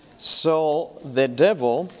So the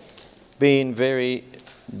devil, being very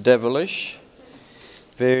devilish,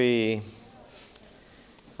 very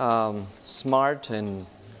smart and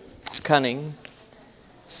cunning,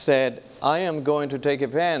 said, I am going to take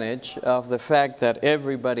advantage of the fact that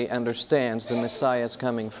everybody understands the Messiah is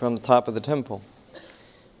coming from the top of the temple.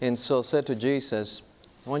 And so said to Jesus,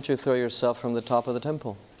 why don't you throw yourself from the top of the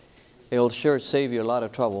temple? It'll sure save you a lot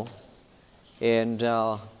of trouble. And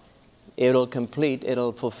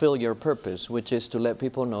it'll fulfill your purpose, which is to let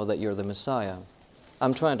people know that you're the Messiah.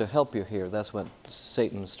 I'm trying to help you here. That's what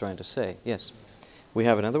Satan's trying to say. Yes. We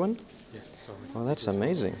have another one? Yeah, sorry. Oh, that's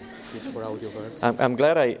amazing. This is for Audioverse. I'm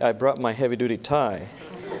glad I brought my heavy-duty tie.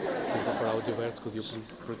 This is for Audioverse. Could you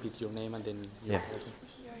please repeat your name and then your Yeah.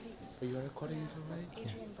 Are you recording it already?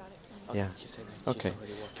 Adrian brought it to me. Yeah. He said that Okay. she's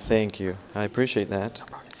already working. Thank you. I appreciate that.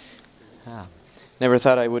 Never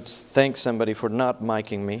thought I would thank somebody for not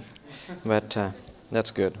miking me, but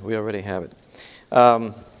that's good. We already have it.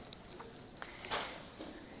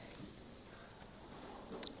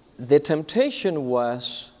 The temptation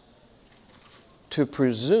was to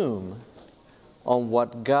presume on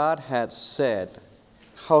what God had said,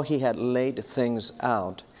 how He had laid things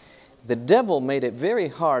out. The devil made it very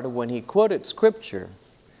hard when he quoted Scripture,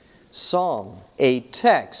 Psalm, a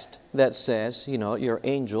text that says, your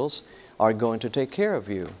angels are going to take care of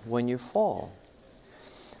you when you fall.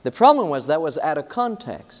 The problem was that was out of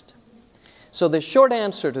context. So the short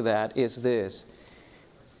answer to that is this.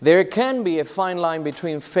 There can be a fine line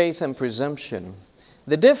between faith and presumption.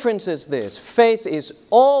 The difference is this. Faith is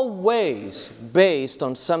always based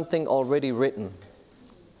on something already written.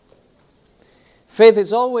 Faith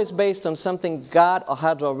is always based on something God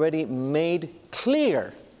has already made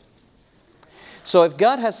clear. So if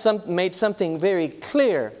God has made something very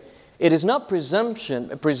clear, it is not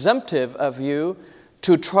presumptive of you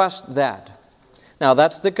to trust that. Now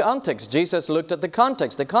that's the context. Jesus looked at the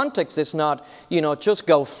context. The context is not, just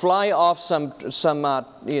go fly off some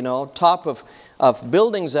top of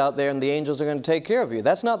buildings out there and the angels are going to take care of you.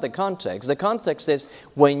 That's not the context. The context is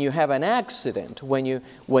when you have an accident, when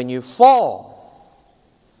you fall,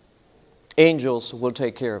 angels will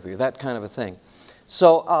take care of you. That kind of a thing.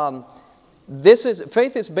 So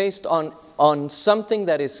faith is based on something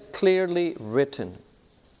that is clearly written.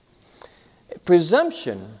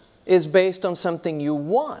 Presumption is based on something you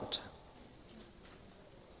want.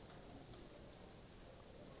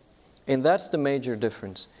 And that's the major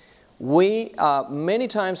difference. We, many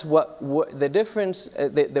times, the difference,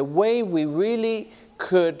 the way we really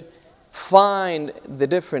could find the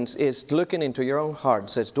difference is looking into your own heart. It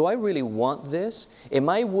says, do I really want this?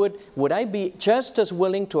 Would I be just as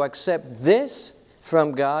willing to accept this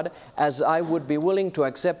from God as I would be willing to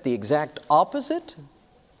accept the exact opposite?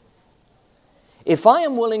 If I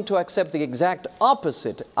am willing to accept the exact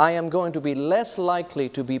opposite, I am going to be less likely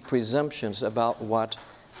to be presumptuous about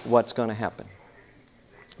what's going to happen.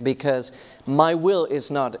 Because my will is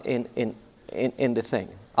not in the thing.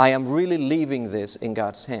 I am really leaving this in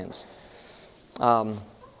God's hands.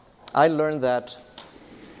 I learned that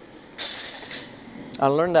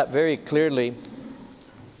very clearly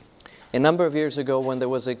a number of years ago when there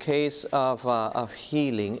was a case of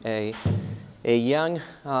healing a young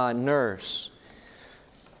nurse.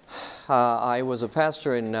 I was a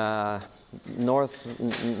pastor in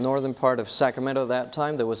northern part of Sacramento at that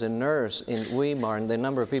time. There was a nurse in Weimar, and the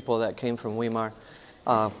number of people that came from Weimar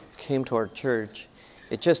came to our church.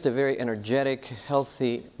 It's just a very energetic,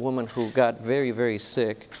 healthy woman who got very, very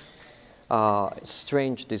sick.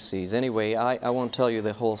 Strange disease. Anyway, I won't tell you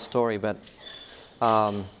the whole story, but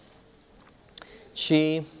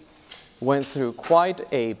she went through quite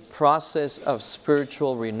a process of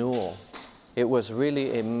spiritual renewal. It was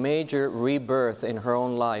really a major rebirth in her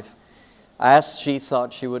own life as she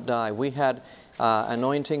thought she would die. We had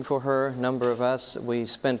anointing for her, a number of us. We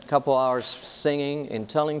spent a couple hours singing and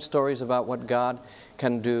telling stories about what God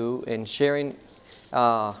can do and sharing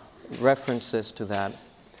references to that.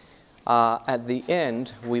 At the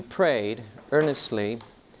end, we prayed earnestly.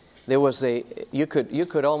 There was you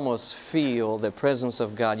could almost feel the presence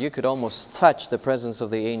of God. You could almost touch the presence of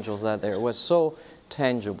the angels out there. It was so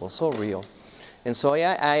tangible, so real. And so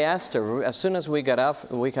I asked her, as soon as we got off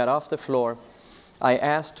the floor, I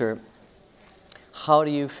asked her, how do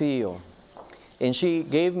you feel? And she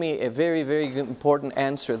gave me a very, very important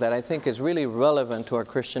answer that I think is really relevant to our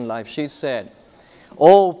Christian life. She said,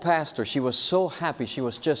 oh, Pastor, she was so happy. She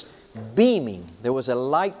was just beaming. There was a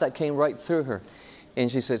light that came right through her. And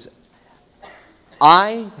she says,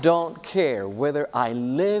 I don't care whether I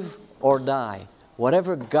live or die.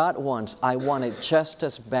 Whatever God wants, I want it just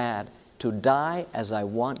as bad to die as I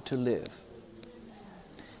want to live.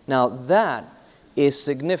 Now that is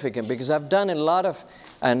significant because I've done a lot of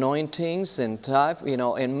anointings and type,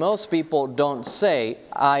 and most people don't say,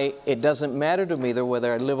 it doesn't matter to me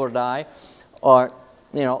whether I live or die, or,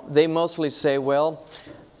 they mostly say, well,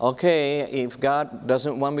 okay, if God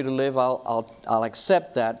doesn't want me to live, I'll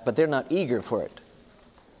accept that, but they're not eager for it.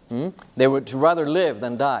 They would rather live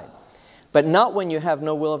than die. But not when you have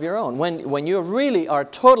no will of your own. When you really are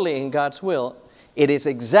totally in God's will, it is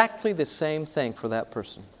exactly the same thing for that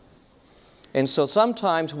person. And so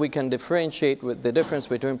sometimes we can differentiate with the difference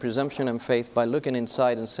between presumption and faith by looking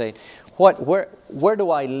inside and saying, where do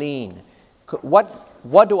I lean?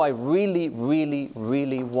 What do I really, really,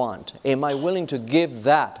 really want? Am I willing to give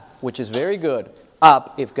that, which is very good,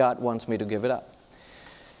 up if God wants me to give it up?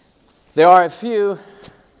 There are a few...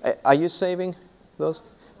 Are you saving those?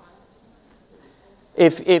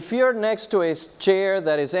 If you're next to a chair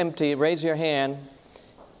that is empty, raise your hand.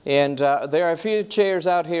 And there are a few chairs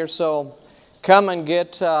out here, so come and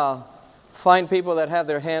find people that have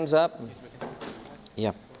their hands up.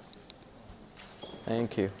 Yeah.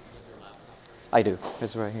 Thank you. I do.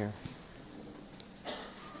 It's right here.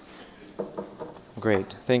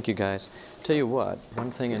 Great. Thank you, guys. Tell you what, one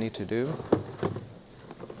thing I need to do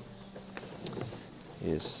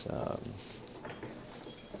is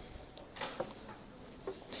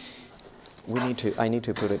I need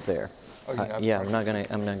to put it there. Oh, I'm not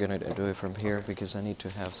gonna do it from here because I need to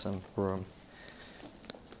have some room.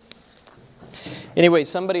 Anyway,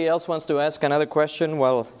 somebody else wants to ask another question.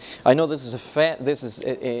 Well, I know this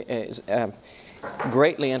is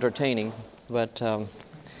greatly entertaining, but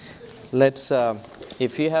let's.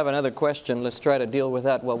 If you have another question, let's try to deal with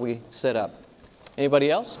that while we set up.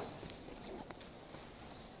 Anybody else?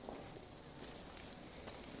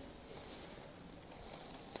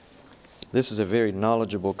 This is a very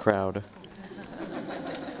knowledgeable crowd.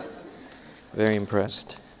 Very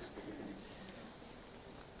impressed.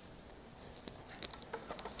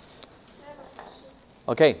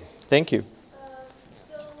 Okay, thank you.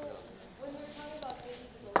 So, when we were talking about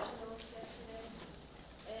daily devotionals yesterday,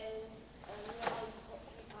 and how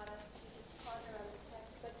you taught us to just ponder on the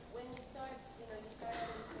text, but when you start, you start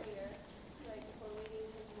out in prayer, right, before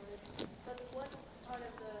reading His Word, but what part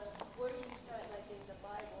of where do you start, like in the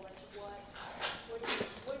Bible, like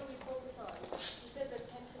where do we focus on? You said the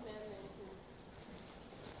Ten Commandments.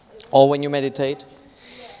 When you meditate?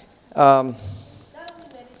 Yeah. Not only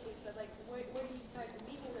meditate, but like where do you start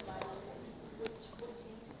reading the Bible? What do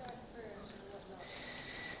you start first and whatnot?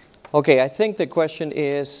 Okay, I think the question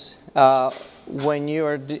is when you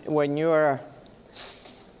are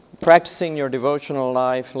practicing your devotional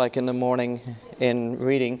life, like in the morning in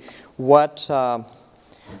reading, where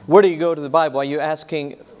do you go to the Bible? Are you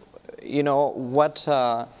asking,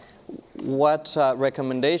 what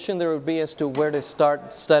recommendation there would be as to where to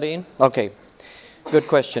start studying? Okay, good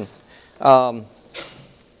question.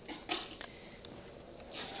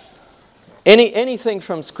 Anything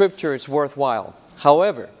from Scripture is worthwhile.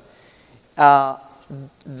 However,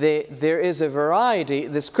 there is a variety.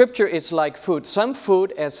 The Scripture is like food. Some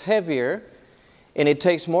food is heavier and it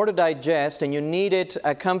takes more to digest and you need it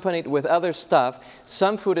accompanied with other stuff.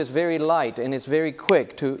 Some food is very light and it's very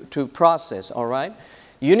quick to process, all right?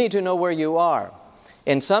 You need to know where you are.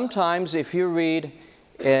 And sometimes if you read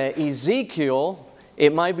Ezekiel,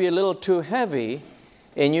 it might be a little too heavy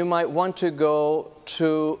and you might want to go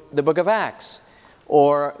to the book of Acts.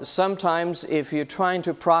 Or sometimes if you're trying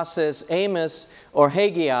to process Amos or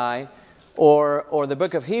Haggai or the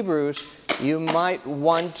book of Hebrews, you might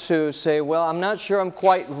want to say, well, I'm not sure I'm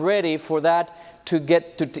quite ready for that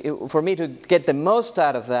for me to get the most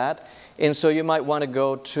out of that. And so you might want to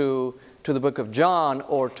go to the book of John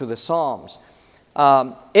or to the Psalms.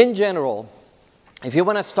 In general, if you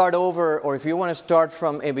want to start over or if you want to start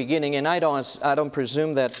from a beginning, and I don't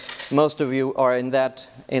presume that most of you are in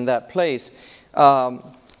that place,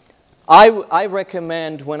 I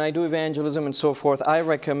recommend, when I do evangelism and so forth, I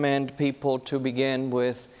recommend people to begin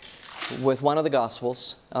with one of the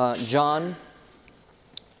Gospels, John,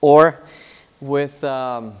 or with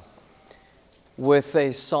a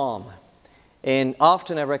psalm. And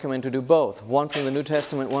often I recommend to do both, one from the New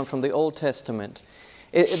Testament, one from the Old Testament.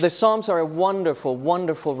 The Psalms are a wonderful,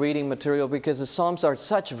 wonderful reading material because the Psalms are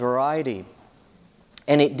such variety.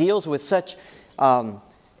 And it deals with such...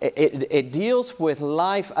 It deals with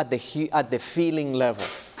life at the feeling level.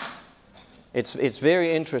 It's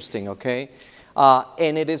very interesting, okay?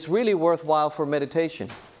 And it is really worthwhile for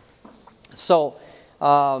meditation. So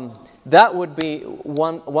that would be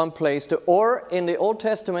one place to. Or in the Old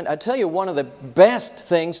Testament, I tell you, one of the best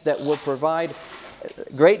things that will provide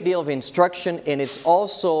a great deal of instruction, and it's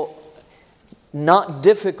also not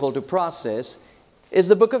difficult to process, is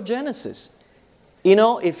the book of Genesis. You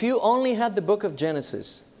know, if you only had the book of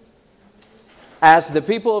Genesis, as the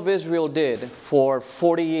people of Israel did for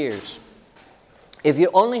 40 years, if you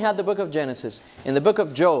only had the book of Genesis, in the book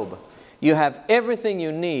of Job, you have everything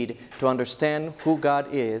you need to understand who God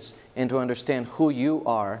is and to understand who you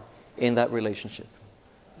are in that relationship.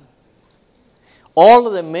 All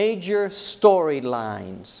of the major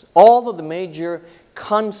storylines, all of the major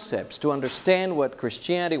concepts to understand what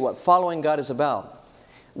Christianity, what following God is about,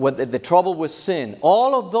 what the trouble with sin,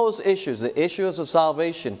 all of those issues, the issues of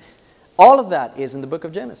salvation, all of that is in the book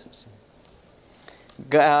of Genesis.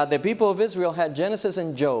 The people of Israel had Genesis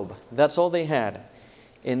and Job. That's all they had.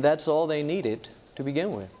 And that's all they needed to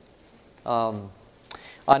begin with.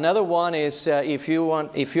 Another one is if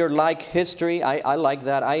you're like history, I like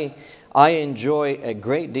that. I enjoy a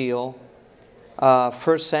great deal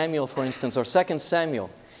 1 Samuel, for instance, or 2 Samuel.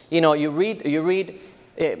 You know, you read.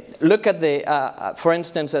 Look at the, for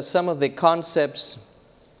instance, at some of the concepts.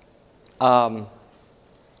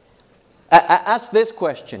 Ask this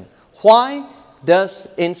question: why does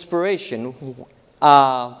inspiration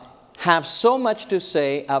have so much to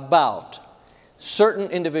say about certain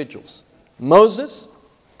individuals? Moses,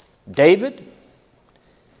 David,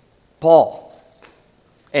 Paul,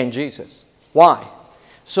 and Jesus. Why?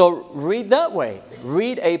 So read that way.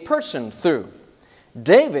 Read a person through.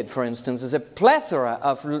 David, for instance, is a plethora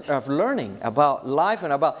of learning about life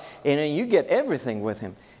and you get everything with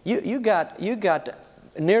him. You got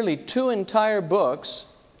nearly 2 entire books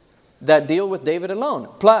that deal with David alone.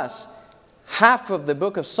 Plus, half of the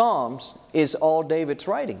book of Psalms is all David's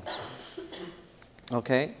writings.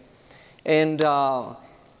 Okay? And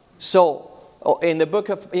so in the book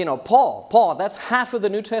of, Paul, that's half of the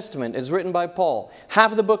New Testament is written by Paul.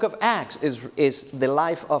 Half of the book of Acts is the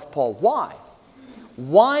life of Paul. Why?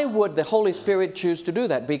 Why would the Holy Spirit choose to do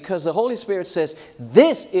that? Because the Holy Spirit says,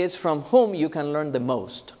 this is from whom you can learn the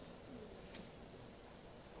most.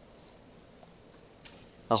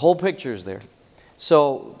 The whole picture is there.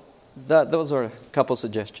 So those are a couple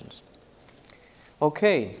suggestions.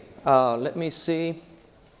 Okay, let me see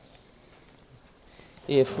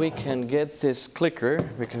if we can get this clicker,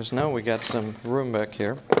 because now we got some room back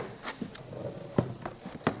here.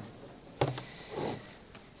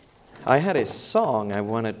 I had a song I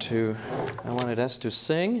wanted us to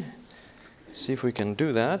sing. See if we can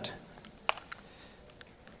do that.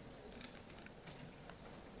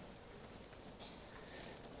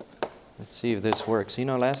 Let's see if this works. You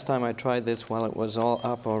know, last time I tried this while it was all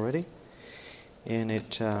up already, and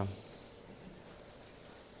it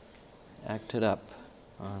acted up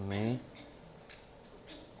on me.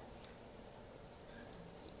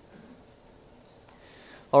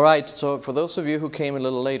 All right, so for those of you who came a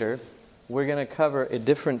little later, we're going to cover a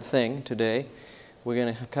different thing today. We're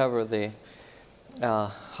going to cover the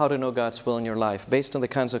how to know God's will in your life. Based on the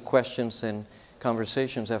kinds of questions and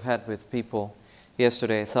conversations I've had with people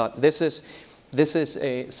yesterday, I thought this is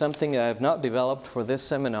something that I've not developed for this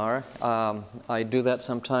seminar. I do that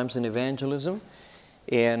sometimes in evangelism.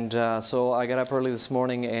 And so I got up early this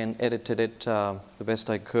morning and edited it the best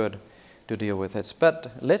I could to deal with it. But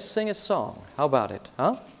let's sing a song. How about it?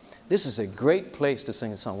 Huh? This is a great place to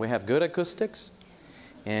sing a song. We have good acoustics,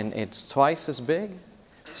 and it's twice as big.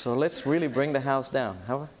 So let's really bring the house down.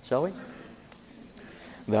 Shall we?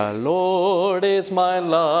 The Lord is my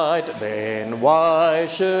light, then why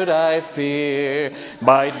should I fear?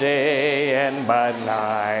 By day and by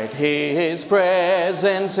night His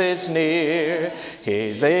presence is near.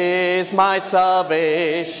 His is my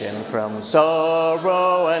salvation from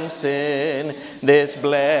sorrow and sin. This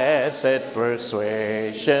blessed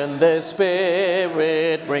persuasion the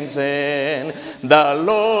Spirit brings in. The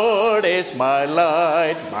Lord is my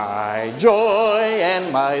light, my joy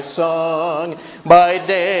and my song. By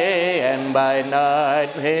day and by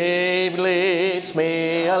night He leads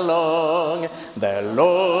me along. The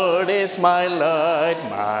Lord is my light,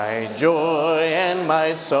 my joy and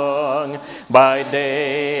my song. By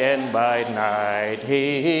day and by night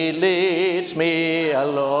He leads me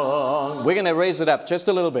along. We're going to raise it up just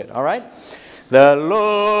a little bit, all right? The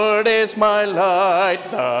Lord is my light,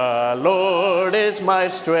 the Lord is my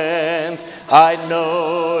strength. I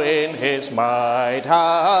know in His might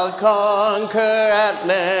I'll conquer at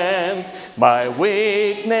length. My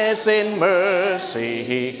weakness in mercy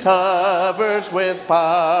He covers with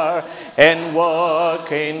power, and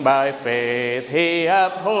walking by faith He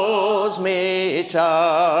upholds me each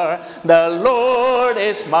hour. The Lord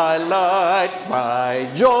is my light, my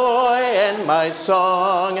joy and my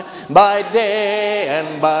song. By day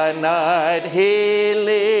and by night He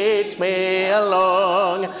leads me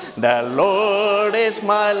along. The Lord is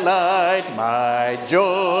my light, my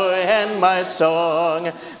joy and my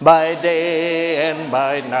song. By day and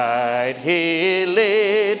by night He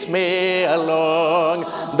leads me along.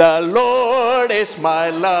 The Lord is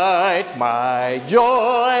my light, my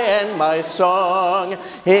joy and my song.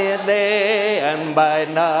 By day and by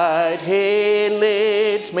night He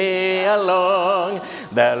leads me along.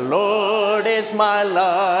 The Lord is my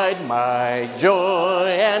light, my joy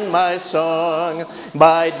and my song.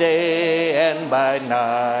 By day and by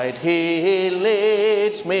night He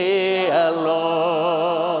leads me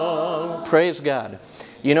along. Praise God.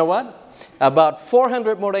 You know what? About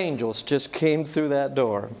 400 more angels just came through that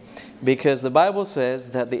door, because the Bible says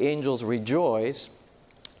that the angels rejoice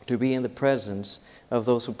to be in the presence of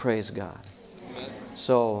those who praise God.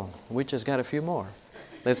 So we just got a few more.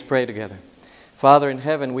 Let's pray together. Father in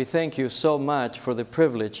heaven, we thank you so much for the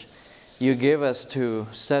privilege you give us to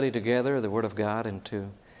study together the Word of God and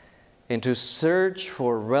to search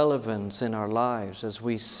for relevance in our lives as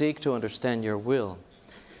we seek to understand your will.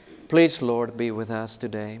 Please, Lord, be with us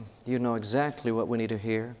today. You know exactly what we need to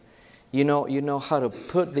hear. You know how to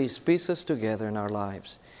put these pieces together in our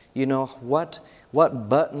lives. You know what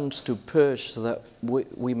buttons to push so that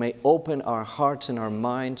we may open our hearts and our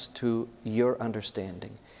minds to your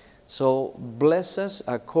understanding. So bless us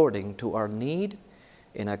according to our need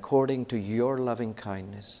and according to your loving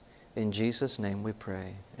kindness. In Jesus' name we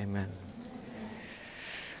pray. Amen.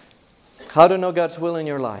 How to know God's will in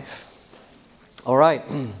your life? All right.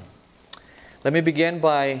 Let me begin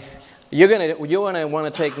by, you're going to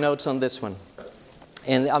want to take notes on this one.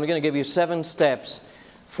 And I'm going to give you 7 steps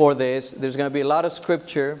for this. There's going to be a lot of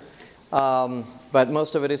scripture, but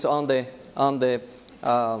most of it is on the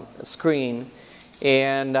screen.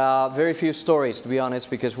 And very few stories, to be honest,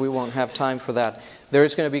 because we won't have time for that. There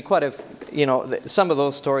is going to be quite a, some of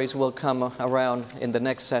those stories will come around in the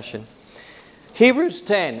next session. Hebrews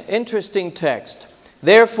 10, interesting text.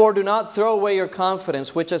 Therefore do not throw away your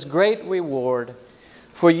confidence, which has great reward.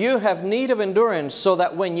 For you have need of endurance, so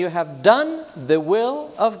that when you have done the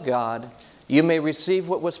will of God, you may receive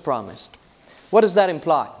what was promised. What does that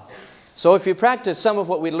imply? So if you practice some of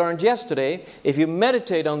what we learned yesterday, if you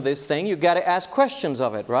meditate on this thing, you've got to ask questions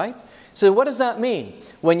of it, right? So what does that mean?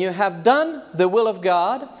 When you have done the will of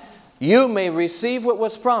God, you may receive what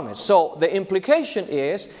was promised. So the implication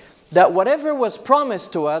is that whatever was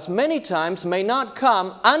promised to us many times may not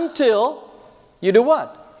come until you do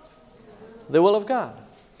what? The will of God.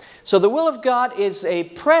 So the will of God is a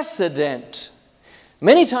precedent.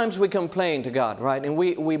 Many times we complain to God, right? And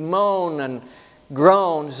we moan and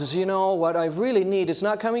groan. He says, what I really need is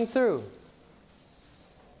not coming through.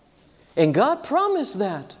 And God promised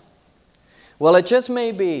that. Well, it just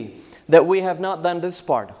may be that we have not done this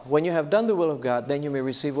part. When you have done the will of God, then you may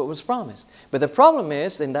receive what was promised. But the problem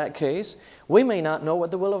is, in that case, we may not know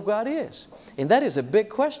what the will of God is. And that is a big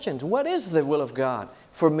question. What is the will of God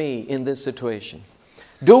for me in this situation?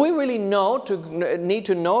 Do we really need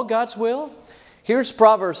to know God's will? Here's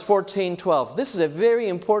Proverbs 14:12. This is a very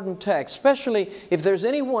important text, especially if there's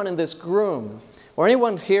anyone in this room or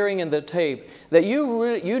anyone hearing in the tape that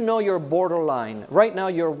you know you're borderline. Right now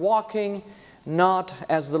you're walking not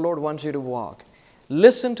as the Lord wants you to walk.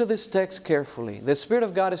 Listen to this text carefully. The Spirit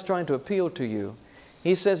of God is trying to appeal to you.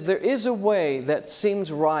 He says, there is a way that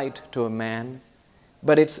seems right to a man,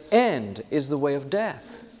 but its end is the way of death.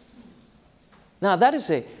 Now that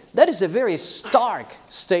is a very stark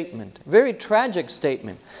statement, very tragic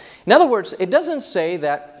statement. In other words, it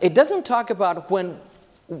doesn't talk about when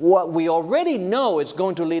what we already know is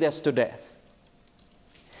going to lead us to death.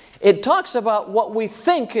 It talks about what we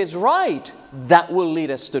think is right that will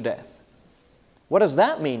lead us to death. What does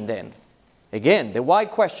that mean then? Again, the why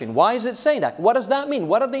question. Why is it saying that? What does that mean?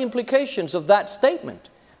 What are the implications of that statement?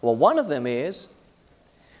 Well, one of them is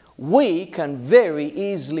we can very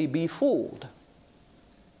easily be fooled.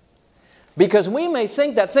 Because we may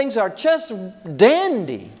think that things are just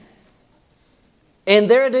dandy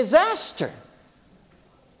and they're a disaster.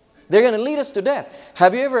 They're going to lead us to death.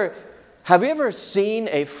 Have you ever seen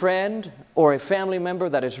a friend or a family member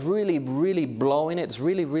that is really, really blowing it, is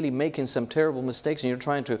really, really making some terrible mistakes, and you're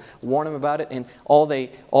trying to warn them about it, and all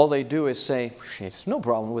they do is say, "There's no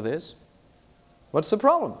problem with this." What's the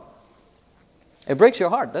problem? It breaks your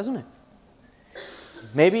heart, doesn't it?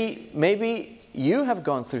 Maybe you have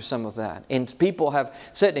gone through some of that, and people have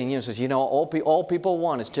said, and you say, all people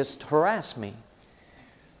want is just harass me.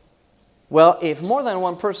 Well, if more than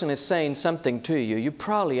one person is saying something to you, you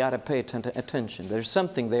probably ought to pay attention. There's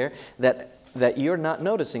something there that you're not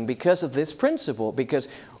noticing because of this principle. Because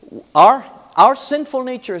our sinful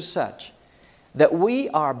nature is such that we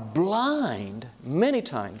are blind many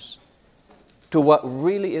times to what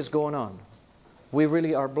really is going on. We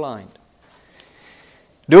really are blind.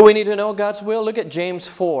 Do we need to know God's will? Look at James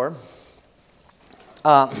 4.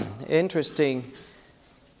 Interesting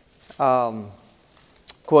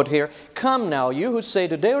quote here. Come now, you who say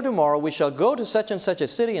today or tomorrow we shall go to such and such a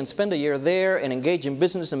city and spend a year there and engage in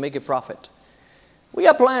business and make a profit. We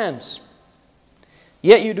have plans.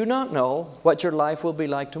 Yet you do not know what your life will be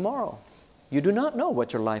like tomorrow. You do not know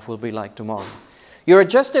what your life will be like tomorrow. You're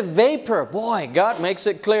just a vapor. Boy, God makes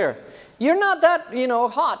it clear. You're not that,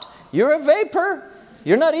 hot. You're a vapor.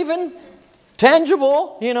 You're not even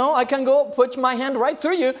tangible. I can go put my hand right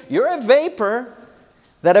through you. You're a vapor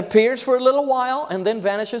that appears for a little while and then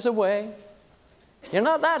vanishes away. You're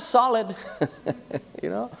not that solid.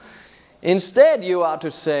 Instead, you ought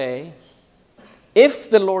to say,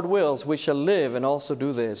 if the Lord wills, we shall live and also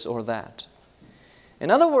do this or that.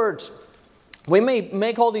 In other words, we may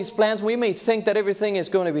make all these plans. We may think that everything is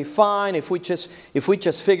going to be fine if we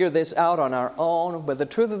just figure this out on our own. But the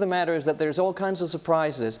truth of the matter is that there's all kinds of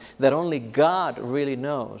surprises that only God really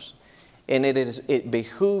knows. And it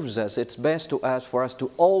behooves us. It's best for us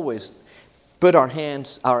to always put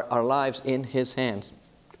our lives in His hands.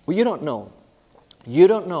 Well, you don't know. You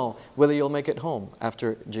don't know whether you'll make it home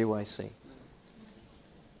after GYC.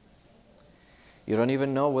 You don't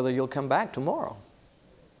even know whether you'll come back tomorrow.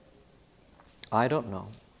 I don't know.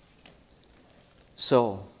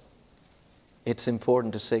 So, it's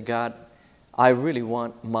important to say, God, I really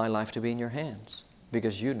want my life to be in your hands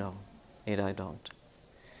because you know it, I don't.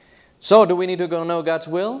 So, do we need to go know God's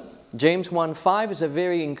will? James 1:5 is a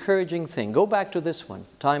very encouraging thing. Go back to this one,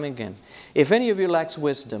 time again. If any of you lacks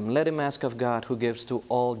wisdom, let him ask of God who gives to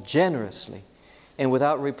all generously and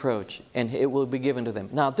without reproach, and it will be given to them.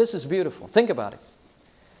 Now, this is beautiful. Think about it.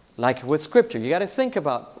 Like with Scripture, you got to think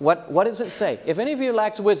about what does it say? If any of you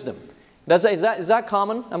lacks wisdom, is that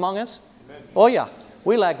common among us? Amen. Oh yeah,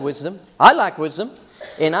 we lack wisdom. I lack wisdom,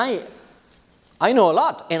 and I know a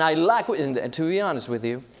lot, and I lack. And to be honest with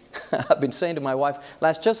you, I've been saying to my wife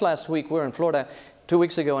just last week we were in Florida 2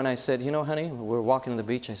 weeks ago, and I said, honey, we're walking on the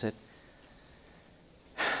beach. I said,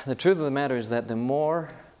 the truth of the matter is that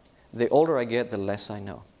the older I get, the less I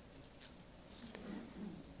know.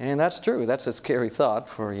 And that's true. That's a scary thought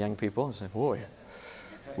for young people. I say, boy,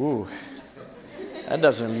 ooh, that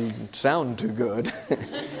doesn't sound too good.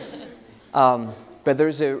 But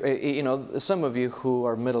there's some of you who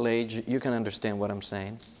are middle-aged, you can understand what I'm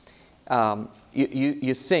saying.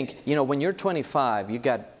 You think, when you're 25, you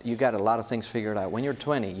got a lot of things figured out. When you're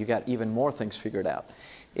 20, you got even more things figured out.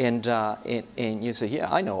 And you say,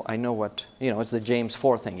 yeah, I know what, it's the James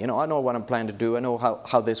 4 thing. I know what I'm planning to do. I know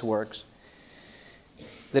how this works.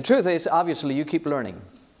 The truth is, obviously, you keep learning.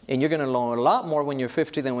 And you're going to learn a lot more when you're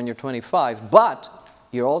 50 than when you're 25. But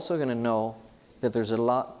you're also going to know that there's a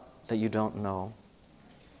lot that you don't know.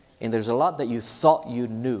 And there's a lot that you thought you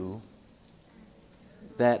knew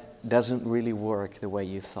that doesn't really work the way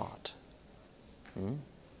you thought.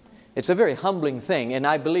 It's a very humbling thing. And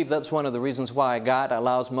I believe that's one of the reasons why God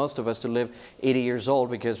allows most of us to live 80 years old,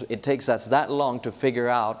 because it takes us that long to figure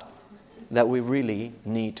out that we really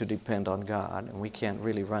need to depend on God, and we can't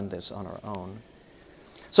really run this on our own.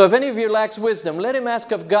 So if any of you lacks wisdom, let him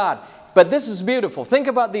ask of God. But this is beautiful. Think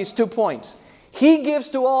about these 2 points. He gives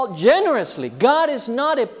to all generously. God is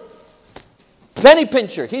not a penny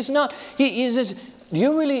pincher. He's not. He says,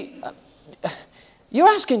 you're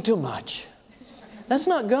asking too much. That's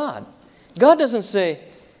not God. God doesn't say,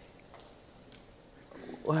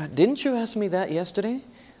 well, didn't you ask me that yesterday?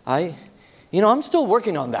 I'm still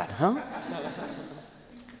working on that, huh?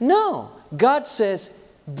 No. God says,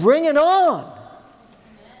 bring it on.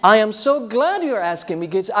 I am so glad you're asking me,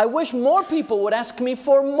 because I wish more people would ask me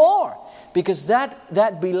for more. Because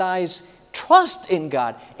that belies trust in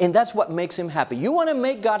God. And that's what makes Him happy. You want to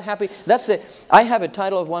make God happy? I have a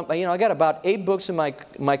title of one, I got about 8 books in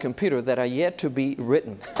my computer that are yet to be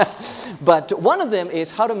written. But one of them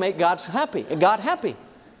is How to Make God Happy.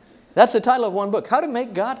 That's the title of one book. How to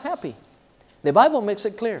Make God Happy. The Bible makes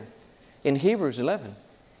it clear in Hebrews 11.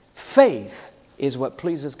 Faith is what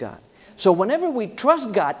pleases God. So whenever we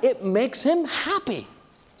trust God, it makes Him happy.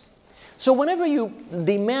 So whenever you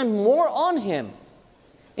demand more on Him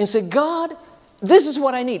and say, God, this is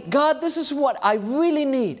what I need. God, this is what I really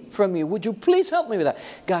need from you. Would you please help me with that?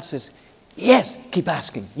 God says, yes, keep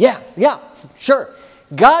asking. Yeah, sure.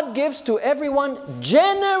 God gives to everyone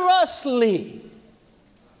generously.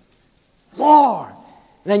 More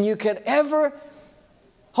than you could ever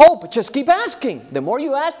hope. Just keep asking. The more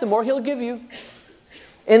you ask, the more He'll give you.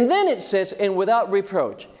 And then it says, and without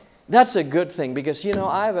reproach. That's a good thing because,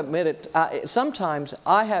 I've admitted, sometimes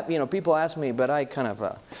I have, people ask me, but I kind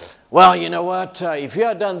of, well, you know what, if you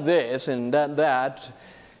had done this and done that,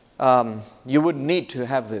 you wouldn't need to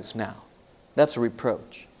have this now. That's a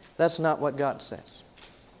reproach. That's not what God says.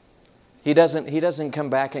 He doesn't come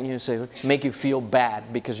back and make you feel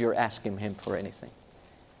bad because you're asking Him for anything.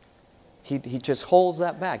 He just holds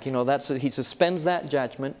that back. He suspends that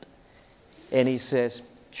judgment and He says,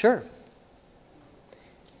 sure.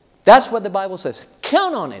 That's what the Bible says.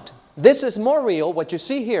 Count on it. This is more real. What you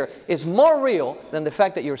see here is more real than the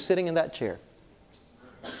fact that you're sitting in that chair.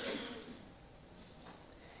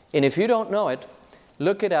 And if you don't know it,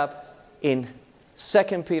 look it up in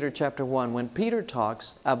 2 Peter chapter 1 when Peter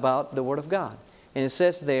talks about the Word of God. And it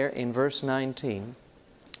says there in verse 19,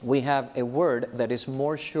 we have a word that is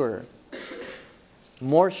more sure,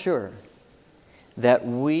 that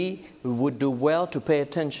we would do well to pay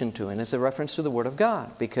attention to. And it's a reference to the Word of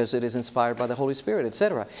God because it is inspired by the Holy Spirit,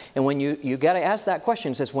 etc. And when you got to ask that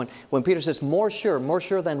question, it says when Peter says more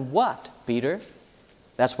sure than what, Peter?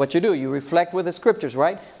 That's what you do. You reflect with the Scriptures,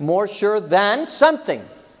 right? More sure than something.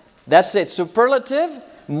 That's a superlative.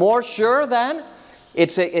 More sure than.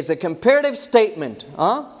 It's a comparative statement.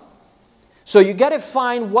 So you got to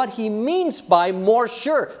find what he means by more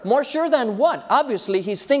sure. More sure than what? Obviously,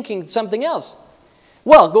 he's thinking something else.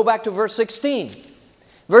 Well, go back to verse 16.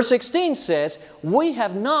 Verse 16 says, we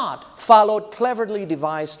have not followed cleverly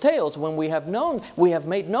devised tales when we have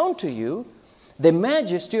made known to you the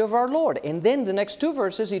majesty of our Lord. And then the next two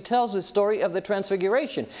verses, he tells the story of the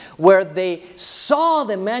transfiguration, where they saw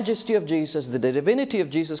the majesty of Jesus, the divinity of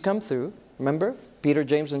Jesus come through. Remember? Peter,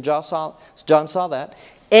 James, and John saw that.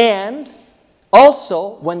 And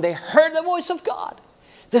also, when they heard the voice of God,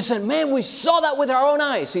 they said, man, we saw that with our own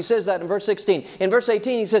eyes. He says that in verse 16. In verse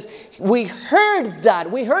 18, he says, we heard that.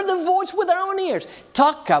 We heard the voice with our own ears.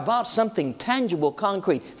 Talk about something tangible,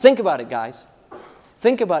 concrete. Think about it, guys.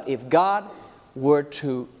 Think about if God were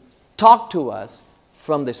to talk to us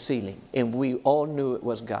from the ceiling and we all knew it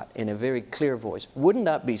was God in a very clear voice. Wouldn't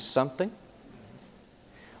that be something?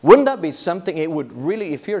 Wouldn't that be something? It would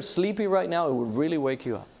really, if you're sleepy right now, it would really wake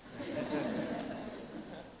you up.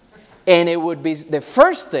 And it would be the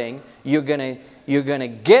first thing you're gonna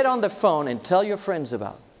get on the phone and tell your friends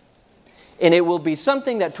about. And it will be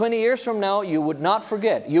something that 20 years from now you would not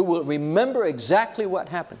forget. You will remember exactly what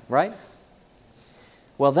happened, right?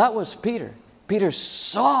 Well, that was Peter. Peter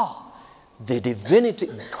saw the divinity,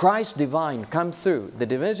 Christ divine, come through, the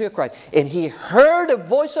divinity of Christ. And he heard the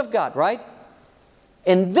voice of God, right?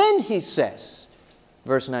 And then he says,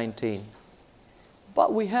 verse 19,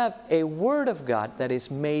 but we have a word of God that is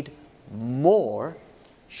made more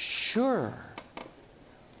sure.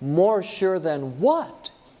 More sure than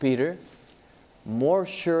what, Peter? More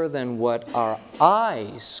sure than what our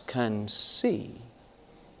eyes can see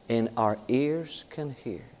and our ears can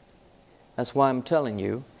hear. That's why I'm telling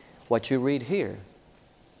you, what you read here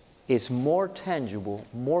is more tangible,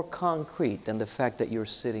 more concrete than the fact that you're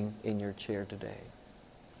sitting in your chair today.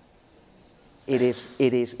 It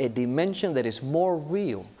is a dimension that is more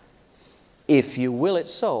real. If you will it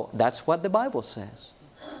so, that's what the Bible says.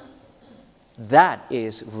 That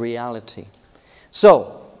is reality.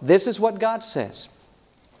 So, this is what God says.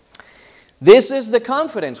 This is the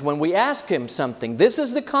confidence when we ask Him something. This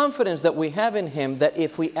is the confidence that we have in Him, that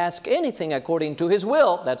if we ask anything according to His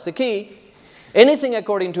will, that's the key, anything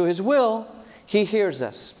according to His will, He hears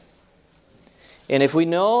us. And if we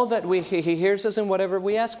know that He hears us in whatever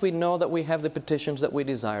we ask, we know that we have the petitions that we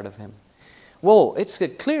desired of Him. Whoa, it's a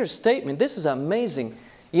clear statement. This is amazing.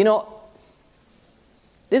 This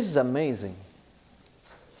is amazing.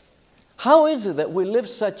 How is it that we live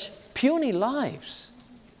such puny lives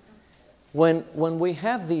when we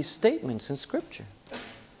have these statements in Scripture?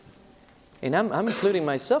 And I'm including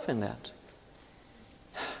myself in that.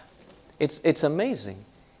 It's amazing.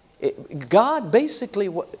 God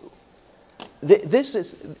basically, this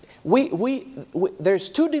is, there's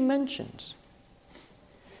two dimensions.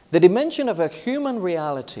 The dimension of a human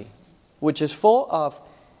reality, which is full of,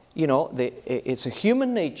 it's a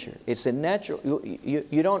human nature. It's a natural,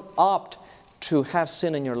 you don't opt to have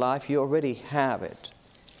sin in your life. You already have it.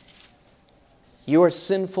 You are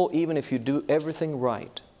sinful even if you do everything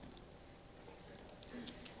right.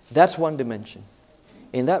 That's one dimension.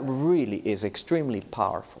 And that really is extremely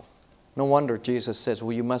powerful. No wonder Jesus says,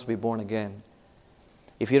 well, you must be born again.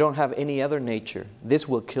 If you don't have any other nature, this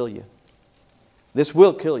will kill you. This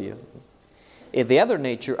will kill you. If the other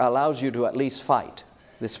nature allows you to at least fight,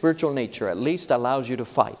 the spiritual nature at least allows you to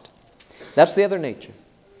fight. That's the other nature.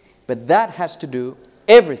 But that has to do,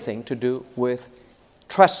 everything to do with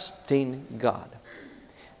trusting God.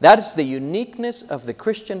 That is the uniqueness of the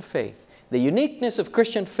Christian faith. The uniqueness of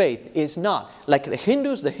Christian faith is not like the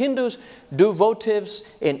Hindus. The Hindus do votives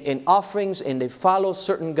in offerings and they follow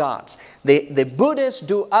certain gods. The Buddhists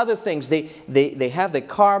do other things. They have the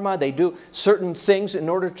karma. They do certain things in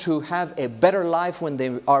order to have a better life when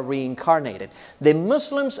they are reincarnated. The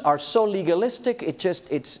Muslims are so legalistic,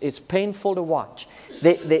 it's painful to watch.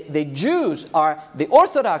 The Jews are, the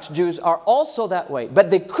Orthodox Jews are also that way. But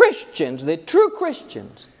the Christians, the true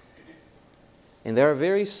Christians, and they're a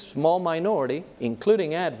very small minority,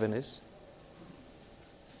 including Adventists,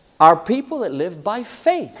 are people that live by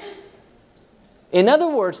faith. In other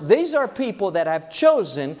words, these are people that have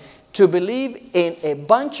chosen to believe in a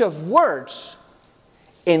bunch of words,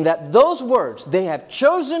 in that those words, they have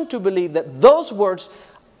chosen to believe that those words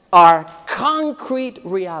are concrete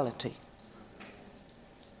reality.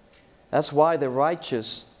 That's why the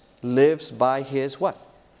righteous lives by his what?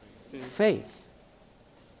 Faith.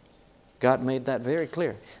 God made that very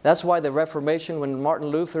clear. That's why the Reformation, when Martin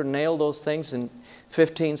Luther nailed those things in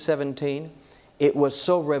 1517, it was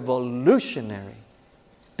so revolutionary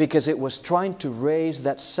because it was trying to raise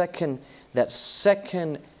that second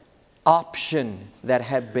option that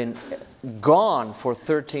had been gone for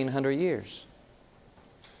 1,300 years.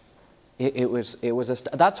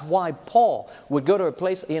 That's why Paul would go to a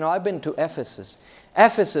place. You know, I've been to Ephesus.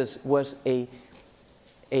 Ephesus was a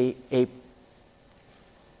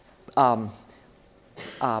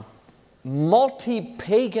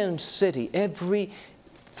multi-pagan city. Every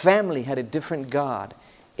family had a different god,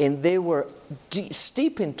 and they were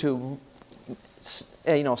steep into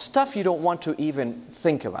stuff you don't want to even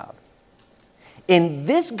think about. And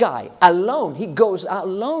this guy alone, he goes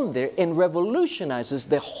alone there and revolutionizes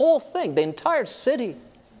the whole thing, the entire city.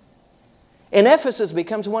 And Ephesus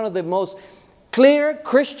becomes one of the most clear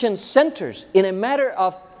Christian centers in a matter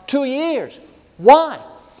of 2 years. Why?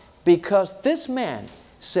 Because this man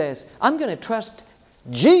says, I'm going to trust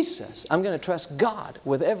Jesus. I'm going to trust God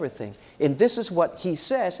with everything. And this is what he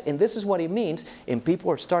says, and this is what he means. And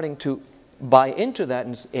people are starting to buy into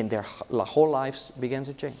that, and their whole lives begin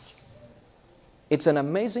to change. It's an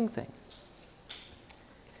amazing thing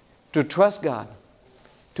to trust God,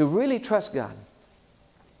 to really trust God,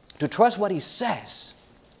 to trust what he says.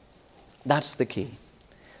 That's the key.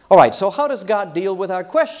 All right, so how does God deal with our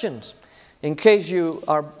questions? In case you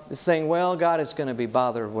are saying, well, God is going to be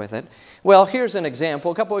bothered with it. Well, here's an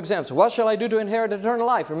example, a couple of examples. What shall I do to inherit eternal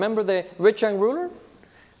life? Remember the rich young ruler?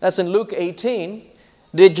 That's in Luke 18.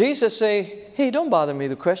 Did Jesus say, hey, don't bother me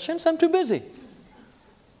with the questions, I'm too busy?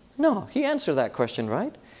 No, he answered that question,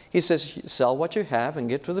 right? He says, sell what you have and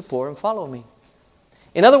give to the poor and follow me.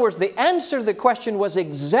 In other words, the answer to the question was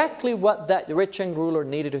exactly what that rich young ruler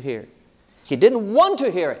needed to hear. He didn't want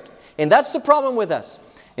to hear it. And that's the problem with us.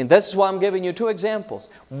 And this is why I'm giving you two examples.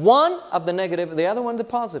 One of the negative, the other one the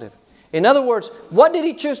positive. In other words, what did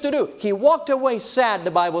he choose to do? He walked away sad,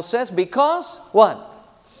 the Bible says, because what?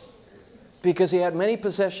 Because he had many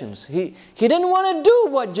possessions. He didn't want to do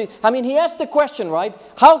what he asked the question, right?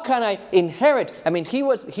 How can I inherit? He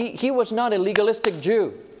was not a legalistic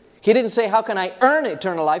Jew. He didn't say, how can I earn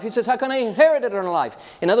eternal life? He says, how can I inherit eternal life?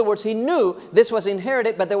 In other words, he knew this was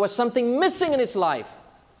inherited, but there was something missing in his life.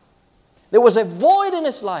 There was a void in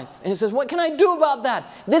his life. And he says, what can I do about that?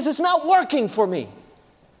 This is not working for me.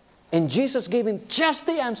 And Jesus gave him just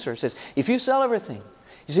the answer. He says, if you sell everything.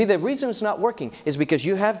 You see, the reason it's not working is because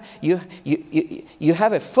you have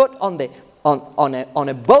a foot on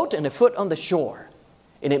a boat and a foot on the shore.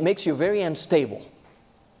 And it makes you very unstable.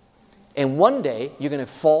 And one day, you're going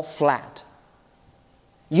to fall flat.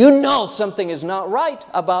 You know something is not right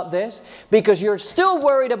about this because you're still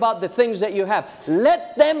worried about the things that you have.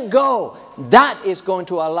 Let them go. That is going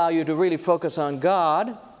to allow you to really focus on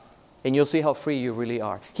God, and you'll see how free you really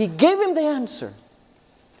are. He gave him the answer.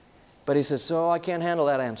 But he says, I can't handle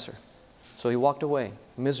that answer. So he walked away,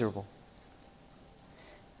 miserable.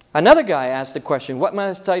 Another guy asked the question, what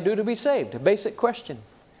must I do to be saved? A basic question.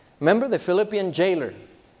 Remember the Philippian jailer.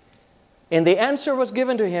 And the answer was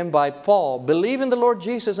given to him by Paul, believe in the Lord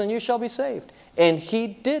Jesus and you shall be saved. And he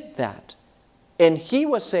did that. And he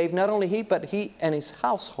was saved, not only he, but he and his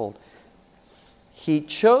household. He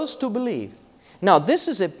chose to believe. Now, this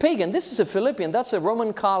is a pagan, this is a Philippian, that's a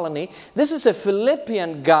Roman colony. This is a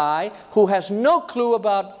Philippian guy who has no clue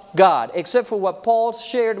about God, except for what Paul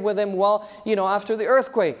shared with him after the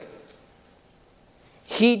earthquake.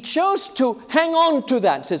 He chose to hang on to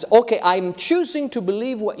that. He says, okay, I'm choosing to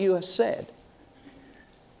believe what you have said.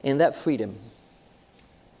 And that freed him.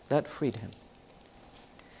 That freed him.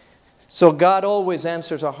 So God always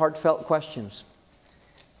answers our heartfelt questions.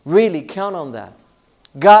 Really count on that.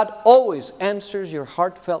 God always answers your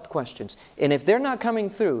heartfelt questions. And if they're not coming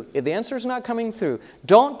through, if the answer is not coming through,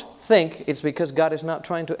 don't think it's because God is not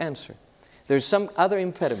trying to answer. There's some other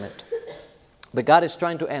impediment. But God is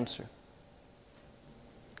trying to answer.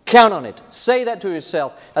 Count on it. Say that to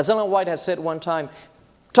yourself. As Ellen White has said one time,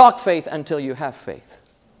 talk faith until you have faith.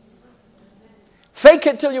 Fake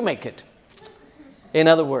it till you make it. In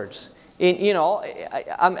other words,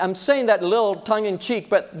 I'm saying that a little tongue-in-cheek,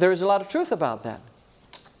 but there's a lot of truth about that.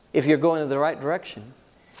 If you're going in the right direction.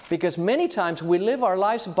 Because many times we live our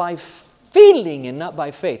lives by feeling and not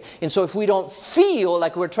by faith. And so if we don't feel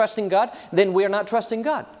like we're trusting God, then we're not trusting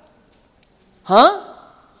God. Huh?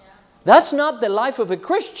 That's not the life of a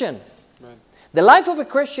Christian. Right. The life of a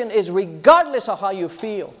Christian is regardless of how you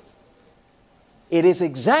feel. It is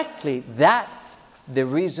exactly that the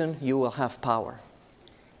reason you will have power.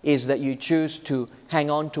 Is that you choose to hang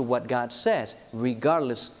on to what God says,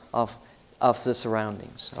 regardless of the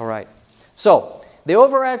surroundings. All right. So, the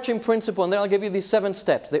overarching principle, and then I'll give you these 7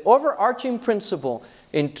 steps. The overarching principle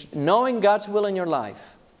in knowing God's will in your life,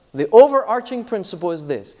 the overarching principle is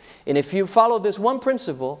this. And if you follow this one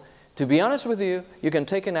principle, to be honest with you, you can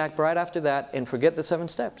take an act right after that and forget the 7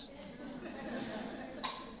 steps.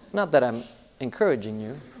 Not that I'm encouraging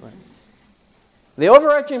you. But the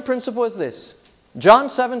overarching principle is this. John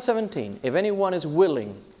 7:17. If anyone is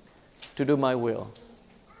willing to do my will,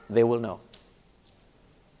 they will know.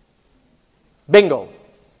 Bingo.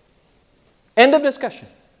 End of discussion.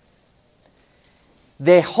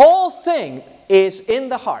 The whole thing is in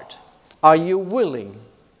the heart. Are you willing?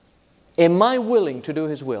 Am I willing to do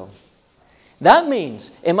His will? That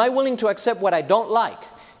means, am I willing to accept what I don't like?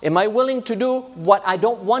 Am I willing to do what I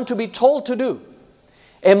don't want to be told to do?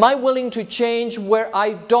 Am I willing to change where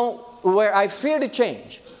I fear to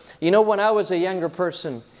change? You know, when I was a younger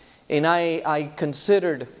person and I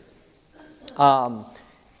considered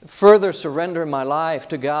further surrender my life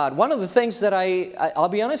to God, one of the things that I'll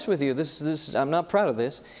be honest with you, this I'm not proud of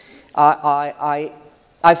this.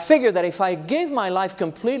 I figured that if I gave my life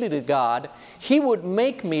completely to God, He would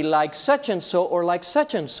make me like such and so or like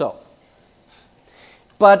such and so.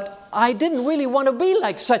 But I didn't really want to be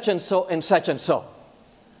like such and so and such and so.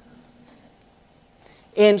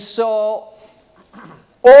 And so,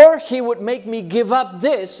 or He would make me give up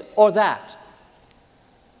this or that.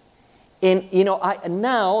 And,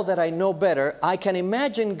 now that I know better, I can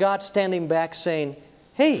imagine God standing back saying,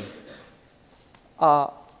 hey,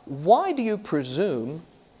 why do you presume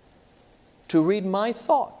to read my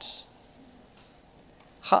thoughts?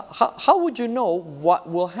 How would you know what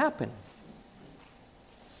will happen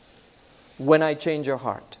when I change your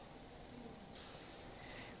heart?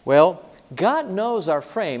 Well, God knows our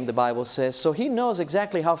frame, the Bible says, so He knows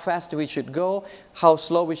exactly how fast we should go, how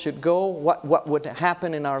slow we should go, what would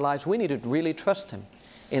happen in our lives. We need to really trust Him.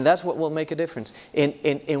 And that's what will make a difference.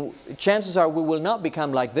 And chances are we will not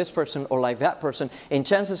become like this person or like that person. And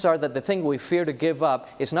chances are that the thing we fear to give up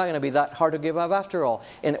is not going to be that hard to give up after all.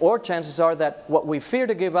 Or chances are that what we fear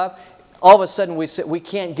to give up, all of a sudden we say we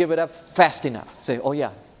can't give it up fast enough. Say, oh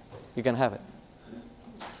yeah, you can have it.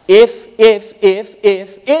 If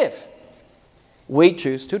we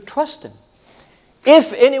choose to trust Him.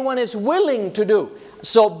 If anyone is willing to do.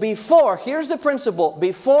 So here's the principle.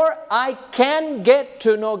 Before I can get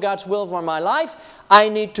to know God's will for my life, I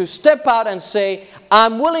need to step out and say,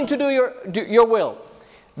 I'm willing to do your will.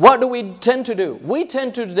 What do we tend to do? We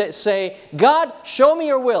tend to say, God, show me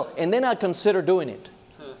your will, and then I'll consider doing it.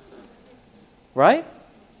 Right?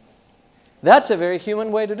 That's a very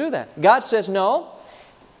human way to do that. God says, no,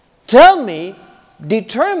 tell me,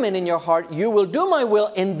 determine in your heart, you will do my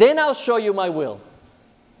will, and then I'll show you my will.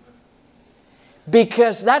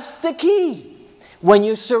 Because that's the key. When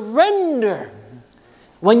you surrender,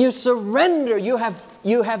 you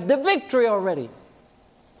have the victory already.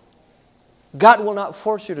 God will not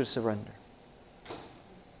force you to surrender.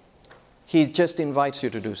 He just invites you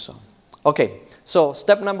to do so. Okay, so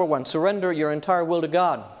step number 1, surrender your entire will to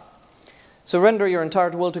God. Surrender your entire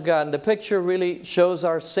will to God. And the picture really shows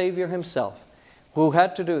our Savior Himself, who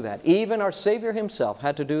had to do that. Even our Savior Himself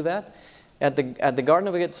had to do that. At the Garden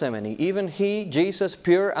of Gethsemane, even He, Jesus,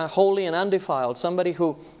 pure and holy and undefiled, somebody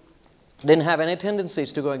who didn't have any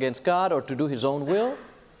tendencies to go against God or to do His own will,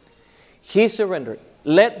 He surrendered.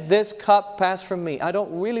 Let this cup pass from me. I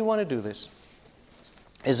don't really want to do this.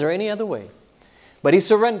 Is there any other way? But He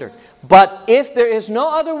surrendered. But if there is no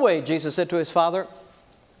other way, Jesus said to His Father,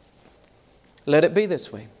 let it be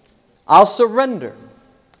this way. I'll surrender.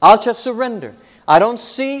 I'll just surrender. I don't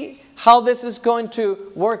see how this is going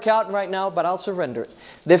to work out right now, but I'll surrender it.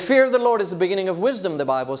 The fear of the Lord is the beginning of wisdom, the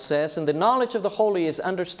Bible says, and the knowledge of the holy is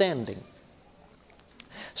understanding.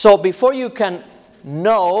 So before you can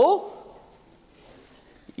know,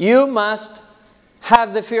 you must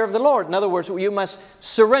have the fear of the Lord. In other words, you must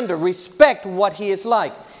surrender, respect what He is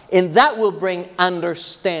like. And that will bring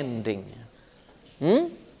understanding.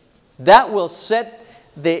 That will set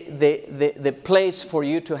the place for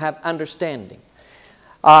you to have understanding.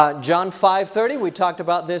 John 5:30, we talked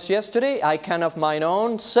about this yesterday. I can of mine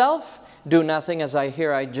own self do nothing, as I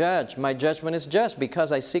hear I judge. My judgment is just,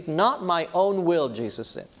 because I seek not my own will, Jesus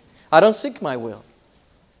said. I don't seek my will,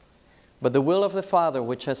 but the will of the Father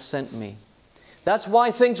which has sent me. That's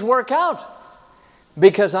why things work out,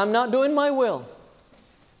 because I'm not doing my will.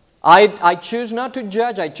 I choose not to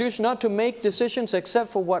judge. I choose not to make decisions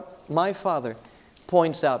except for what my Father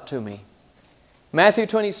points out to me. Matthew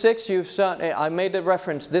 26, I made a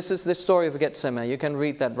reference. This is the story of Gethsemane. You can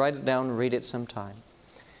read that. Write it down and read it sometime.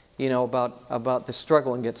 You know, about the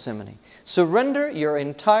struggle in Gethsemane. Surrender your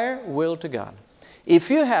entire will to God.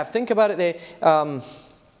 If you have, think about it.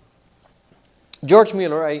 George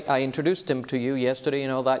Mueller, I introduced him to you yesterday. You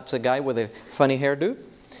know, that's a guy with a funny hairdo.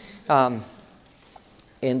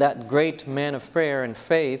 And that great man of prayer and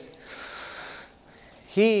faith,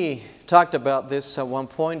 he talked about this at one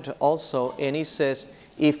point also, and he says,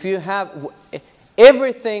 if you have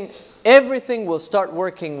everything will start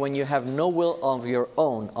working when you have no will of your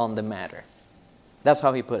own on the matter. That's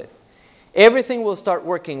how he put it. Everything will start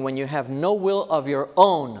working when you have no will of your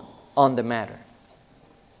own on the matter.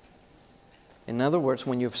 In other words,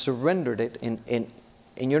 when you've surrendered it and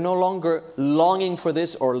you're no longer longing for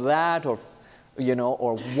this or that, or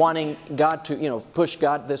wanting God to, push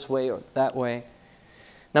God this way or that way.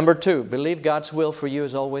 Number 2, believe God's will for you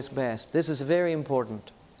is always best. This is very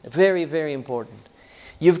important. Very, very important.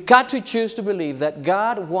 You've got to choose to believe that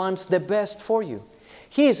God wants the best for you.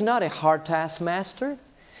 He is not a hard taskmaster.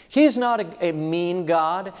 He is not a mean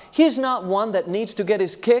God. He is not one that needs to get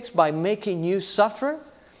his kicks by making you suffer.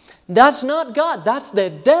 That's not God. That's the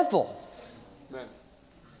devil.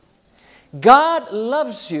 God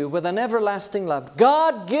loves you with an everlasting love.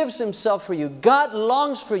 God gives Himself for you. God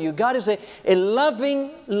longs for you. God is a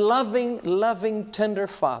loving, loving, loving, tender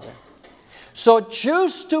Father. So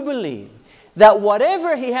choose to believe that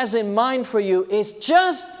whatever He has in mind for you is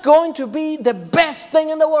just going to be the best thing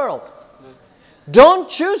in the world. Don't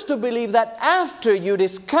choose to believe that after you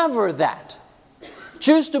discover that.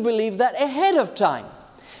 Choose to believe that ahead of time.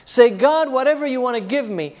 Say, God, whatever you want to give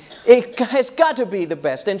me, it has got to be the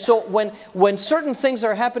best. And so when certain things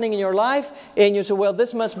are happening in your life and you say, well,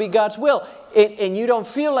 this must be God's will, and you don't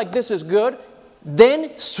feel like this is good,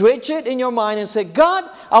 then switch it in your mind and say, God,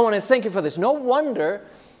 I want to thank you for this. No wonder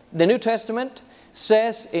the New Testament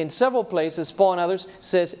says in several places, Paul and others,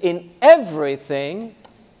 says, in everything,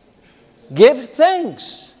 give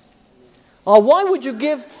thanks. Why would you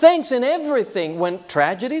give thanks in everything when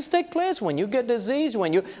tragedies take place, when you get disease,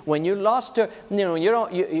 when you lost that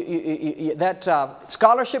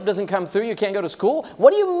scholarship doesn't come through, you can't go to school? What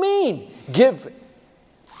do you mean? Give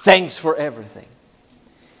thanks for everything.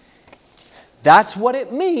 That's what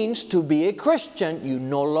it means to be a Christian. You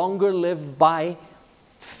no longer live by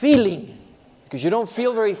feeling, because you don't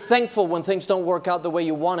feel very thankful when things don't work out the way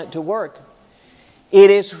you want it to work. It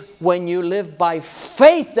is when you live by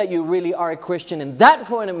faith that you really are a Christian, and that's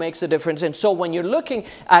when it makes a difference. And so when you're looking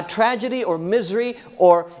at tragedy or misery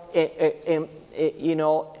or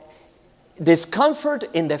discomfort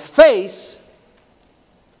in the face,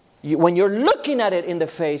 when you're looking at it in the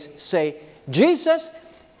face, say, Jesus,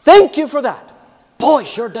 thank you for that. Boy,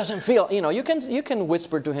 sure doesn't feel. You can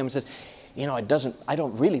whisper to Him and say, I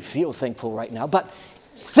don't really feel thankful right now, but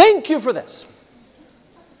thank you for this.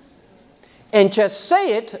 And just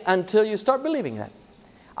say it until you start believing that.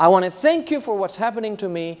 I want to thank you for what's happening to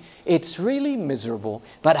me. It's really miserable,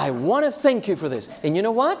 but I want to thank you for this. And you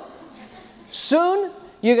know what? Soon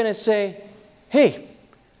you're going to say, hey,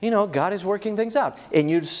 God is working things out. And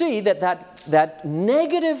you see that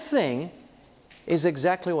negative thing is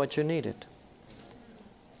exactly what you needed.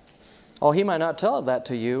 Oh, He might not tell that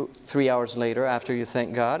to you 3 hours later after you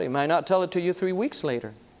thank God. He might not tell it to you 3 weeks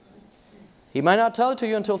later. He might not tell it to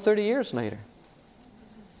you until 30 years later,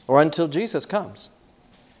 or until Jesus comes.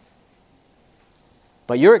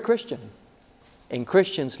 But you're a Christian, and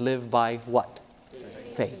Christians live by what?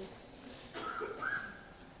 Faith.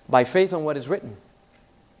 By faith on what is written,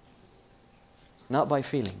 not by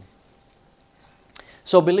feeling.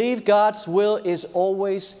 So believe God's will is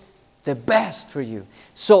always the best for you.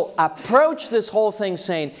 So approach this whole thing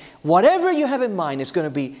saying, whatever you have in mind is going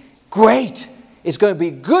to be great. It's going to be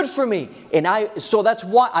good for me. So that's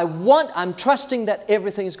why I'm trusting that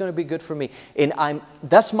everything is going to be good for me. And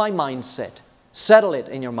that's my mindset. Settle it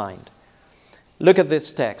in your mind. Look at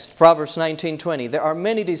this text, Proverbs 19:20. There are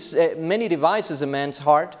many devices in man's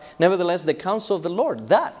heart. Nevertheless, the counsel of the Lord,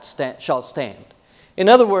 that shall stand. In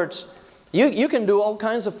other words, you can do all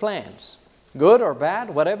kinds of plans, good or bad,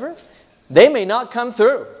 whatever. They may not come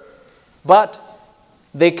through. But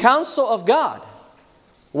the counsel of God,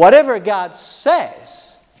 whatever God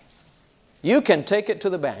says, you can take it to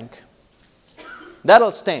the bank.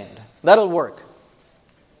 That'll stand. That'll work.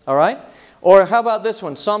 All right? Or how about this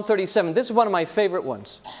one, Psalm 37. This is one of my favorite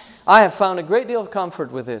ones. I have found a great deal of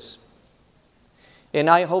comfort with this. And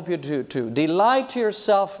I hope you do too. Delight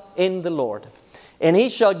yourself in the Lord, and He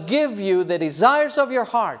shall give you the desires of your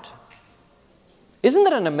heart. Isn't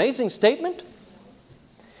that an amazing statement?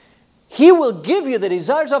 He will give you the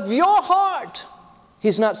desires of your heart.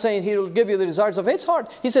 He's not saying He will give you the desires of His heart.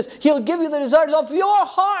 He says He'll give you the desires of your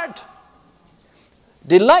heart.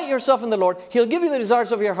 Delight yourself in the Lord. He'll give you the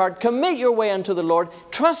desires of your heart. Commit your way unto the Lord.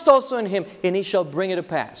 Trust also in Him, and He shall bring it to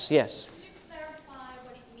pass. Yes? Could you clarify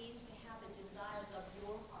what it means to have the desires of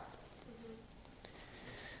your heart?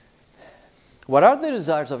 What are the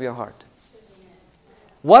desires of your heart?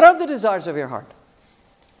 What are the desires of your heart?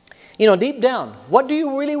 You know, deep down, what do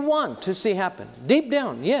you really want to see happen? Deep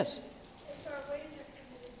down, yes. If our ways are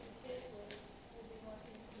committed to His ways, we'll be wanting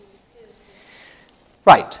to do His ways.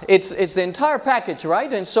 Right. It's the entire package,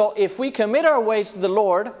 right? And so if we commit our ways to the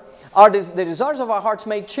Lord, the desires of our hearts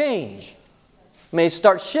may change, may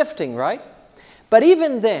start shifting, right? But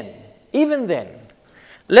even then,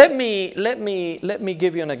 let me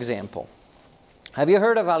give you an example. Have you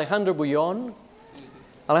heard of Alejandro Bullón?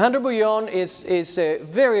 Alejandro Bullón is a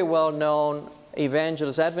very well-known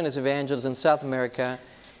evangelist, Adventist evangelist in South America.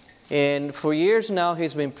 And for years now,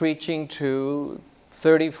 he's been preaching to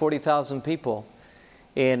 30,000, 40,000 people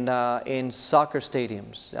in soccer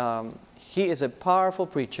stadiums. He is a powerful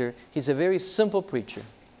preacher. He's a very simple preacher.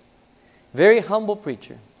 Very humble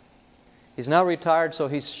preacher. He's now retired, so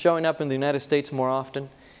he's showing up in the United States more often.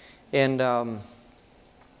 And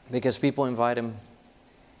because people invite him.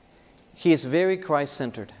 He is very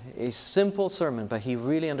Christ-centered. A simple sermon, but he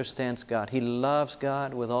really understands God. He loves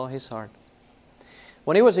God with all his heart.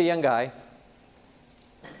 When he was a young guy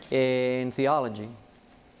in theology,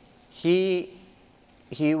 he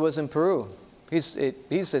was in Peru. He's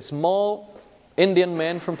a small Indian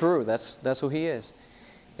man from Peru. That's who he is.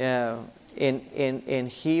 And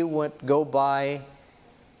he would go by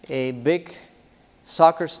a big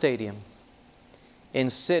soccer stadium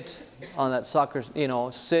and sit on that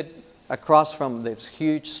sit across from this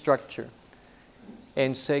huge structure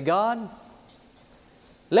and say, God,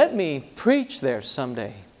 let me preach there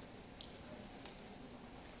someday.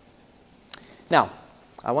 Now,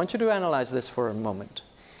 I want you to analyze this for a moment.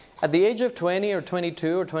 At the age of 20 or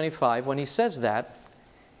 22 or 25, when he says that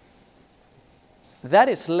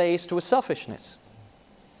is laced with selfishness.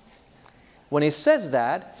 When he says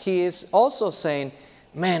that, he is also saying,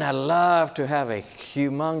 man, I love to have a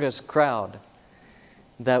humongous crowd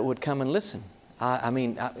that would come and listen.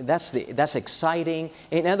 That's exciting.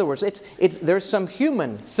 In other words, there's some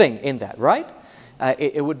human thing in that, right?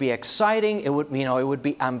 It would be exciting. It would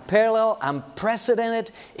be unparalleled,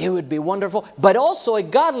 unprecedented. It would be wonderful, but also a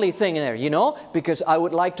godly thing in there, because I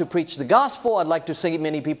would like to preach the gospel. I'd like to see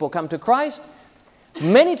many people come to Christ.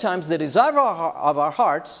 Many times, the desire of our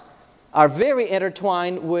hearts are very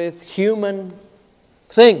intertwined with human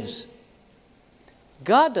things.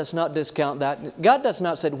 God does not discount that. God does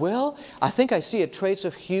not say, well, I think I see a trace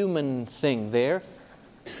of human thing there.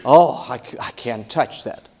 Oh, I can't touch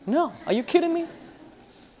that. No, are you kidding me?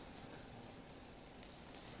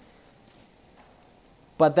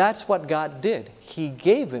 But that's what God did. He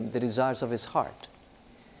gave him the desires of his heart.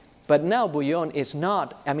 But now Bullón is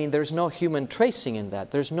not, there's no human tracing in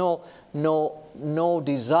that. There's no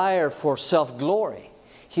desire for self-glory.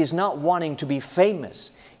 He's not wanting to be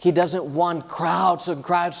famous. He doesn't want crowds and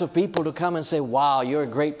crowds of people to come and say, wow, you're a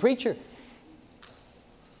great preacher.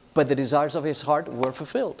 But the desires of his heart were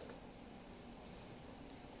fulfilled.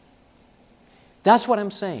 That's what I'm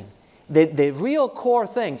saying. The real core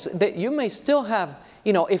things that you may still have,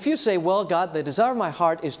 if you say, well, God, the desire of my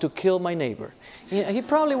heart is to kill my neighbor. He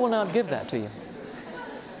probably will not give that to you.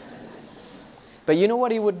 But you know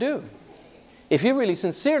what he would do? If you really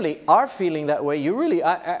sincerely are feeling that way, you really,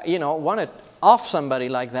 want to off somebody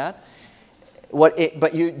like that,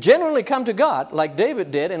 but you generally come to God, like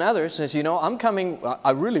David did and others, says, I'm coming,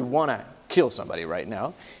 I really want to kill somebody right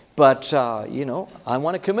now, but, I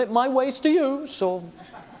want to commit my ways to you, so,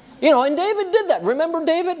 and David did that. Remember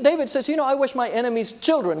David? David says, I wish my enemies'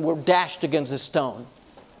 children were dashed against a stone.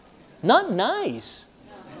 Not nice.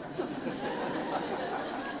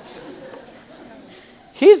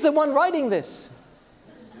 He's the one writing this.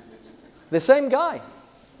 The same guy.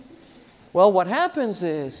 Well, what happens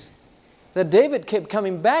is that David kept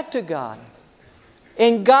coming back to God.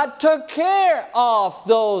 And God took care of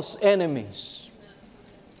those enemies.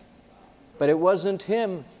 But it wasn't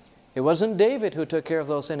him. It wasn't David who took care of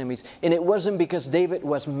those enemies. And it wasn't because David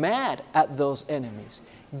was mad at those enemies.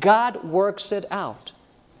 God works it out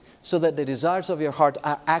so that the desires of your heart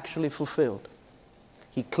are actually fulfilled.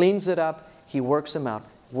 He cleans it up. He works them out.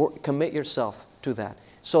 Commit yourself to that.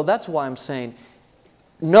 So that's why I'm saying,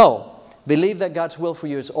 no. Believe that God's will for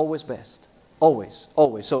you is always best. Always.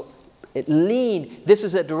 Always. So lean. This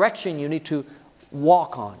is a direction you need to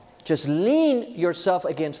walk on. Just lean yourself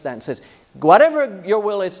against that and says, whatever your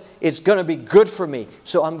will is, it's going to be good for me.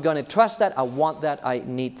 So I'm going to trust that. I want that. I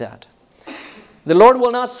need that. The Lord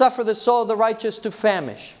will not suffer the soul of the righteous to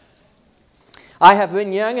famish. I have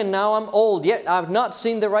been young and now I'm old, yet I have not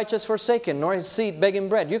seen the righteous forsaken, nor his seed begging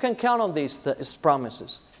bread. You can count on these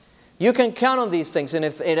promises. You can count on these things. And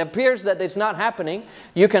if it appears that it's not happening,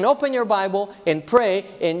 you can open your Bible and pray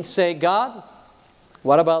and say, God,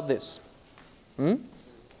 what about this?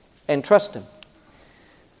 And trust Him.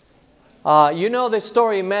 You know the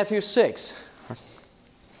story in Matthew 6.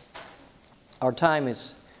 Our time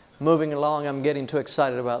is moving along. I'm getting too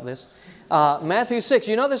excited about this. Matthew 6,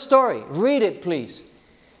 you know the story. Read it, please.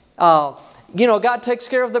 God takes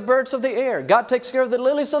care of the birds of the air. God takes care of the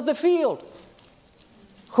lilies of the field,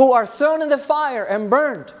 who are thrown in the fire and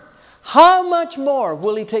burned. How much more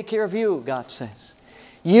will He take care of you, God says.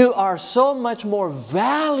 You are so much more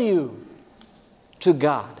value to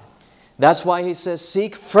God. That's why He says,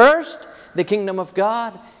 seek first the kingdom of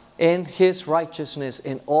God and His righteousness,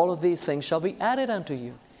 and all of these things shall be added unto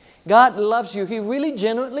you. God loves you. He really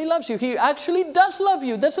genuinely loves you. He actually does love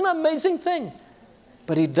you. That's an amazing thing.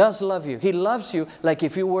 But He does love you. He loves you like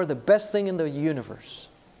if you were the best thing in the universe.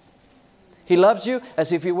 He loves you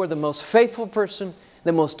as if you were the most faithful person,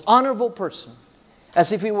 the most honorable person.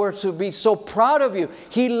 As if He were to be so proud of you.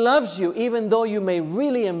 He loves you even though you may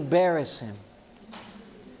really embarrass Him.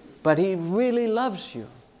 But He really loves you.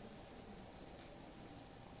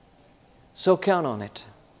 So count on it.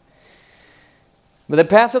 But the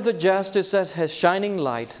path of the just is as a shining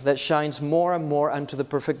light that shines more and more unto the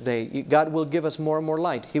perfect day. God will give us more and more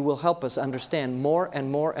light. He will help us understand more and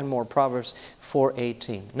more and more. Proverbs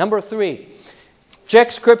 4:18. Number 3,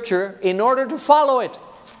 check Scripture in order to follow it.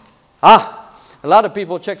 A lot of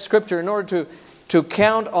people check Scripture in order to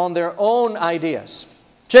count on their own ideas.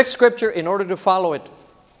 Check Scripture in order to follow it.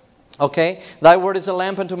 Okay? Thy word is a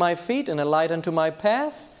lamp unto my feet and a light unto my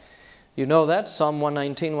path. You know that, Psalm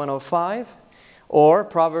 119, 105. Or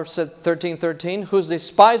Proverbs 13:13, who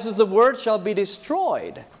despises the word shall be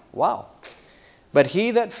destroyed. Wow. But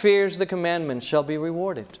he that fears the commandment shall be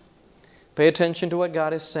rewarded. Pay attention to what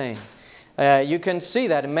God is saying. You can see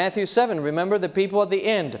that in Matthew 7. Remember, the people at the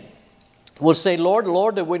end will say, Lord,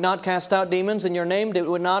 Lord, did we not cast out demons in your name? Did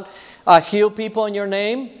we not heal people in your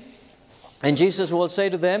name? And Jesus will say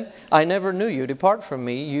to them, I never knew you. Depart from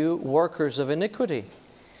me, you workers of iniquity.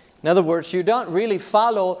 In other words, you don't really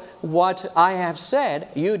follow what I have said.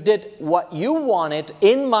 You did what you wanted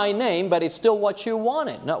in my name, but it's still what you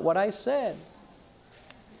wanted, not what I said.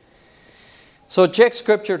 So check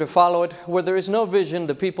Scripture to follow it. Where there is no vision,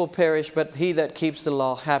 the people perish, but he that keeps the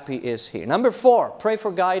law, happy is he. Number 4, pray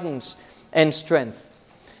for guidance and strength.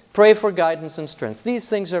 Pray for guidance and strength. These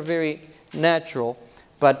things are very natural,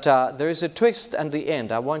 but there is a twist at the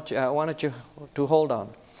end. I wanted you to hold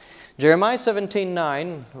on. Jeremiah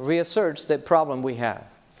 17:9 reasserts the problem we have.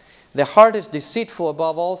 The heart is deceitful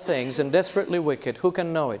above all things and desperately wicked. Who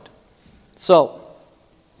can know it? So,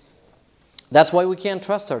 that's why we can't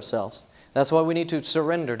trust ourselves. That's why we need to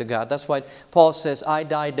surrender to God. That's why Paul says, I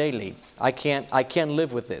die daily. I can't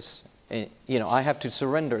live with this. I have to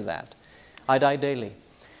surrender that. I die daily.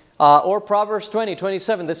 Or Proverbs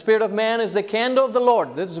 20:27, the spirit of man is the candle of the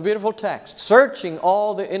Lord. This is a beautiful text. Searching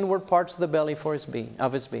all the inward parts of the belly for his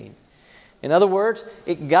being. In other words,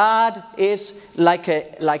 God is like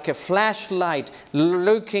a flashlight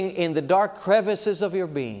looking in the dark crevices of your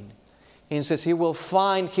being. And he says He will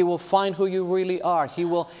find who you really are. He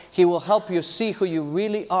will help you see who you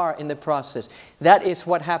really are in the process. That is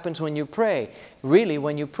what happens when you pray. Really,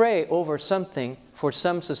 when you pray over something for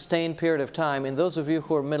some sustained period of time, and those of you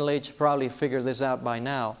who are middle-aged probably figure this out by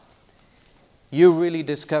now, you really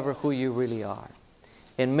discover who you really are.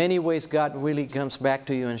 In many ways, God really comes back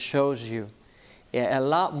to you and shows you a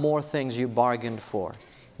lot more things you bargained for.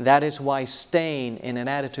 That is why staying in an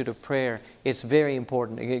attitude of prayer is very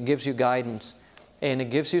important. It gives you guidance and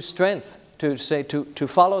it gives you strength to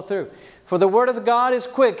follow through. For the word of God is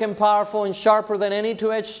quick and powerful and sharper than any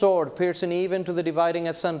two-edged sword, piercing even to the dividing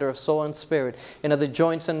asunder of soul and spirit, and of the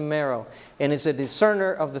joints and marrow, and is a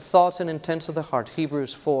discerner of the thoughts and intents of the heart.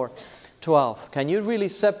 Hebrews 4:12. Can you really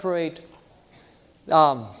separate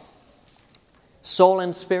soul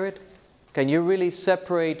and spirit? Can you really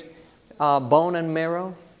separate bone and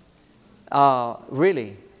marrow?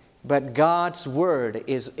 Really. But God's Word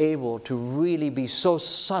is able to really be so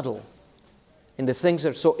subtle in the things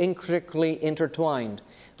that are so intricately intertwined.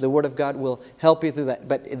 The Word of God will help you through that.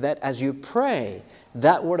 But that as you pray,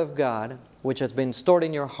 that Word of God, which has been stored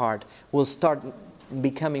in your heart, will start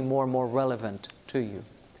becoming more and more relevant to you.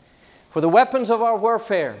 For the weapons of our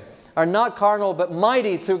warfare are not carnal, but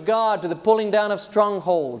mighty through God to the pulling down of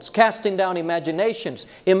strongholds, casting down imaginations,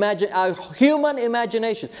 human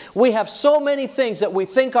imaginations. We have so many things that we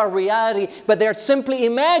think are reality, but they're simply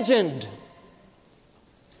imagined.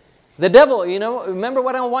 The devil, remember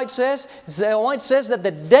what Ellen White says? Ellen White says that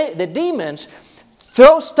the demons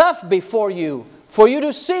throw stuff before you for you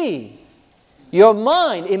to see. Your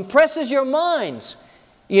mind impresses your minds,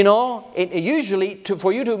 usually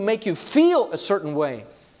for you to make you feel a certain way.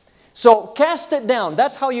 So cast it down.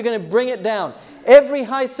 That's how you're going to bring it down. Every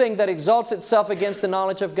high thing that exalts itself against the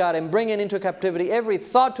knowledge of God, and bring it into captivity every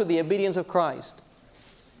thought to the obedience of Christ.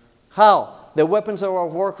 How? The weapons of our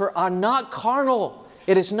warfare are not carnal.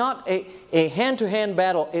 It is not a hand-to-hand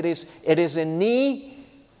battle. It is a knee-to-knee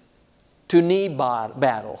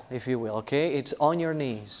battle, if you will. Okay? It's on your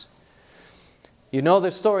knees. You know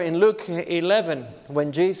the story in Luke 11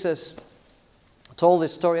 when Jesus told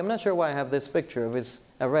this story. I'm not sure why I have this picture of His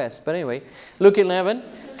arrest. But anyway, Luke 11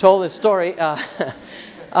 told the story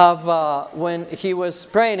of when He was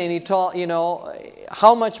praying, and He told,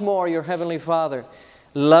 how much more your Heavenly Father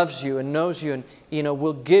loves you and knows you, and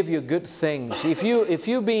will give you good things. If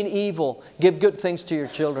you being evil give good things to your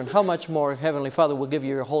children, how much more Heavenly Father will give you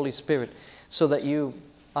your Holy Spirit, so that you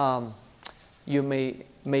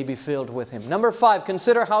may be filled with Him. Number 5,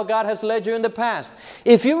 consider how God has led you in the past.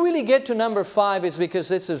 If you really get to number 5, it's because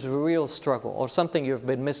this is a real struggle or something you've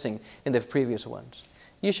been missing in the previous ones.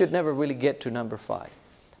 You should never really get to number 5.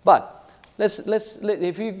 But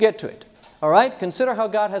if you get to it, all right? Consider how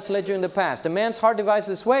God has led you in the past. A man's heart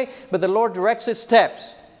devises his way, but the Lord directs his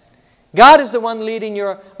steps. God is the one leading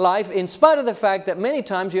your life, in spite of the fact that many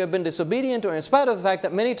times you have been disobedient, or in spite of the fact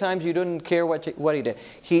that many times you didn't care what He did.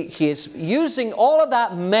 He is using all of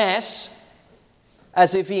that mess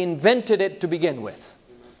as if He invented it to begin with.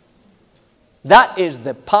 That is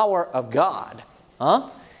the power of God.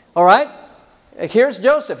 All right? Here's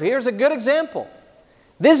Joseph. Here's a good example.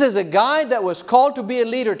 This is a guy that was called to be a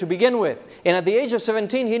leader to begin with. And at the age of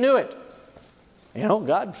 17, he knew it.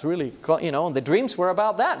 God's really called, the dreams were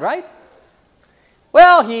about that, right?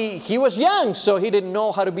 Well, he was young, so he didn't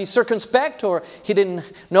know how to be circumspect, or he didn't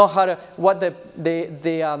know what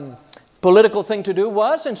the political thing to do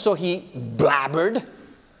was, and so he blabbered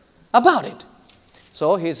about it.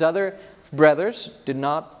 So his other brothers did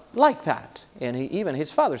not like that, and even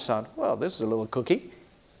his father thought, well, this is a little cookie.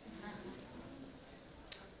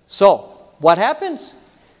 So what happens?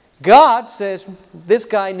 God says, this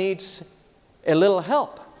guy needs a little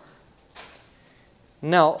help.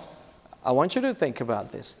 Now, I want you to think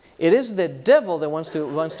about this. It is the devil that wants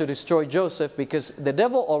to destroy Joseph, because the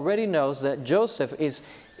devil already knows that Joseph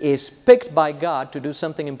is picked by God to do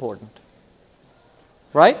something important.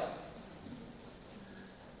 Right?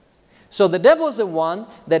 So the devil is the one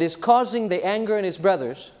that is causing the anger in his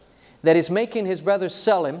brothers, that is making his brothers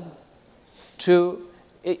sell him to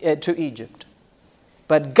Egypt.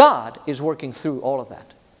 But God is working through all of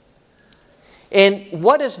that. And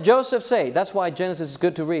what does Joseph say? That's why Genesis is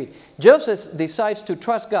good to read. Joseph decides to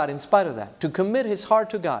trust God in spite of that, to commit his heart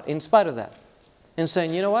to God in spite of that, and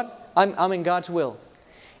saying, you know what? I'm in God's will.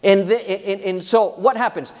 And so what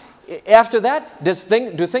happens? After that, do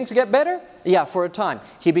things get better? Yeah, for a time.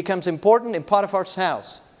 He becomes important in Potiphar's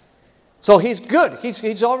house. So he's good.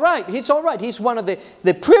 He's all right. He's all right. He's one of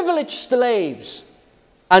the privileged slaves,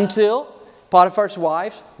 until Potiphar's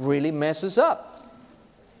wife really messes up.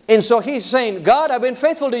 And so he's saying, God, I've been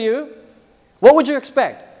faithful to you. What would you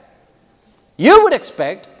expect? You would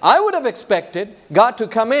expect, I would have expected, God to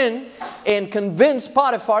come in and convince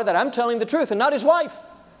Potiphar that I'm telling the truth and not his wife.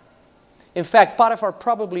 In fact, Potiphar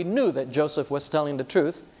probably knew that Joseph was telling the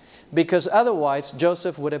truth, because otherwise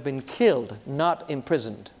Joseph would have been killed, not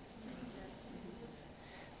imprisoned.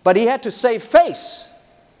 But he had to save face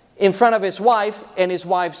in front of his wife and his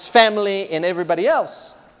wife's family and everybody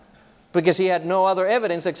else, because he had no other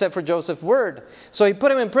evidence except for Joseph's word. So he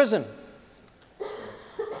put him in prison.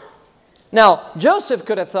 Now, Joseph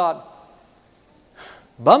could have thought,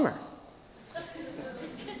 Bummer.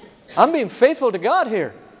 I'm being faithful to God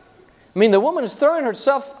here. I mean, the woman is throwing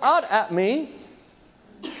herself out at me.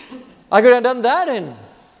 I could have done that and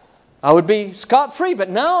I would be scot-free. But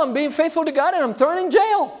now I'm being faithful to God and I'm thrown in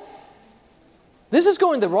jail. This is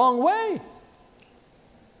going the wrong way.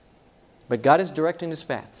 But God is directing his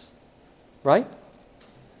paths. Right?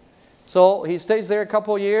 So he stays there a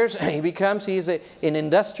couple of years. He's an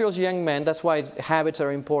industrious young man. That's why habits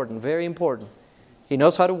are important. Very important. He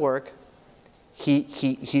knows how to work.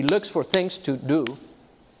 He looks for things to do.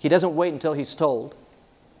 He doesn't wait until he's told.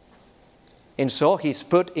 And so he's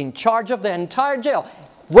put in charge of the entire jail.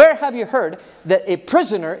 Where have you heard that a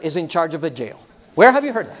prisoner is in charge of a jail? Where have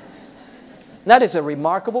you heard that? That is a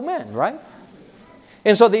remarkable man, right?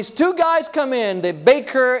 And so these two guys come in, the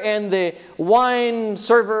baker and the wine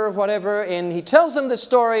server, whatever, and he tells them the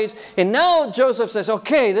stories. And now Joseph says,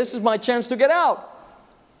 okay, this is my chance to get out.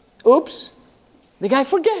 Oops. The guy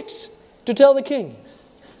forgets to tell the king.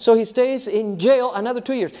 So he stays in jail another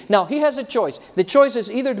 2 years. Now, he has a choice. The choice is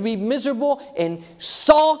either to be miserable and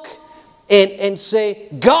sulk and say,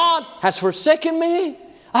 God has forsaken me.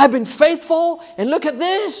 I've been faithful. And look at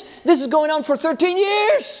this. This is going on for 13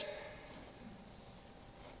 years.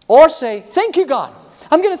 Or say, thank you, God.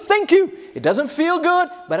 I'm going to thank you. It doesn't feel good,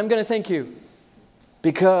 but I'm going to thank you.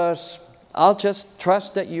 Because I'll just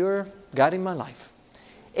trust that you're guiding my life.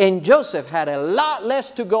 And Joseph had a lot less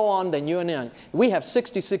to go on than you and I. We have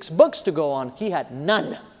 66 books to go on. He had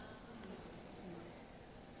none.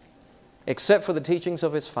 Except for the teachings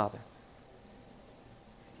of his father.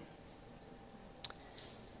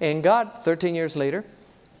 And God, 13 years later,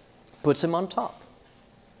 puts him on top.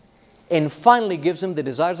 And finally gives him the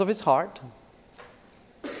desires of his heart.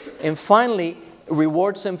 And finally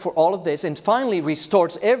rewards him for all of this. And finally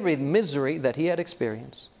restores every misery that he had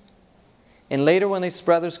experienced. And later when his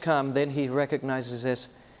brothers come, then he recognizes this,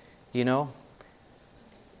 you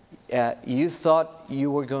thought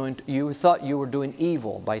you were doing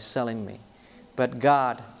evil by selling me. But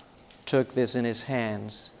God took this in his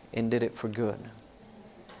hands and did it for good.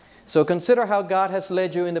 So consider how God has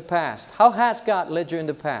led you in the past. How has God led you in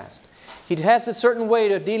the past? He has a certain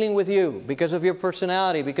way of dealing with you because of your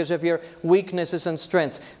personality, because of your weaknesses and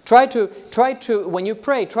strengths. Try to, when you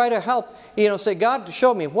pray, try to help, say, God,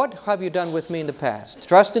 show me, what have you done with me in the past?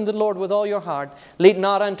 Trust in the Lord with all your heart. Lead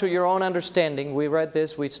not unto your own understanding. We read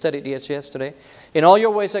this, we studied this yesterday. In all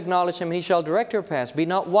your ways acknowledge Him, He shall direct your paths. Be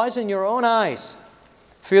not wise in your own eyes.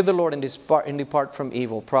 Fear the Lord and depart from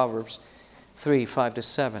evil. Proverbs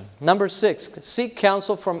 3:5-7. Number 6, seek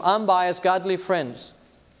counsel from unbiased godly friends.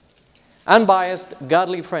 Unbiased,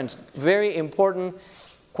 godly friends. Very important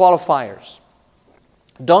qualifiers.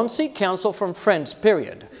 Don't seek counsel from friends,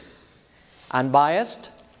 period.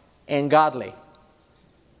 Unbiased and godly.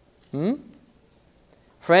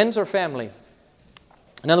 Friends or family.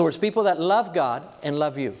 In other words, people that love God and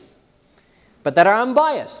love you. But that are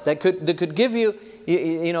unbiased. That could give you,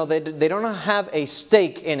 they don't have a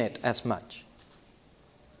stake in it as much.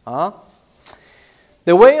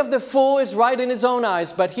 The way of the fool is right in his own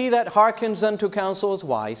eyes, but he that hearkens unto counsel is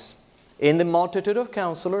wise. In the multitude of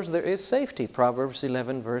counselors there is safety. Proverbs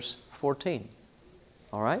 11 verse 14.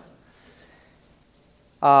 All right?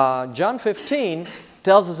 John 15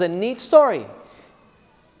 tells us a neat story.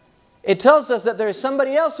 It tells us that there is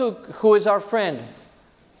somebody else who is our friend.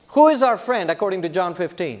 Who is our friend according to John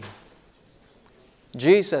 15?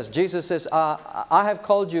 Jesus. Jesus says, I have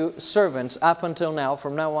called you servants up until now.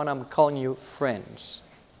 From now on, I'm calling you friends.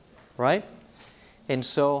 Right? And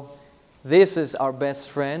so, this is our best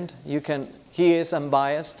friend. He is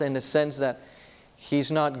unbiased in the sense that he's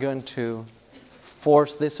not going to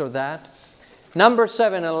force this or that. Number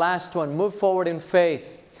 7, and last one, move forward in faith.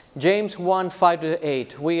 James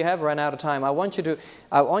 1:5-8. We have run out of time. I want you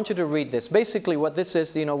to read this. Basically, what this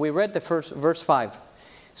is, we read the first verse 5.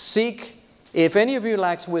 Seek. If any of you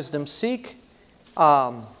lacks wisdom, seek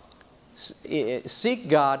God,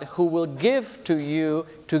 who will give to you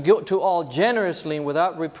to all generously and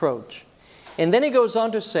without reproach. And then he goes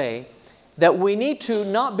on to say that we need to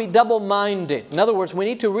not be double-minded. In other words, we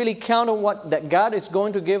need to really count on that God is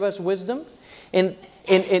going to give us wisdom. And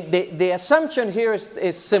the assumption here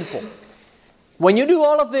is simple. When you do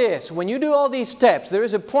all of this, when you do all these steps, there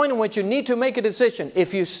is a point in which you need to make a decision.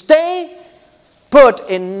 If you stay put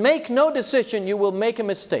and make no decision, you will make a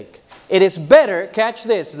mistake. It is better, catch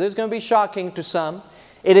this is going to be shocking to some.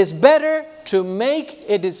 It is better to make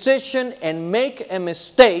a decision and make a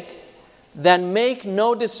mistake than make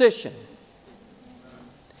no decision.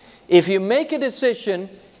 If you make a decision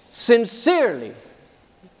sincerely,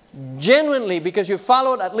 genuinely, because you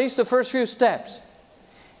followed at least the first few steps,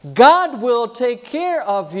 God will take care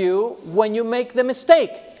of you when you make the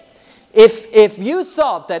mistake. If you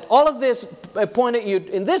thought that all of this pointed you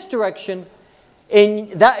in this direction, and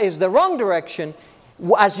that is the wrong direction,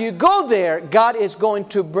 as you go there, God is going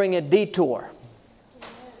to bring a detour.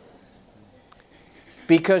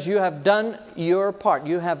 Because you have done your part.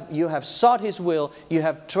 You have sought His will. You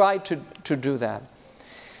have tried to do that.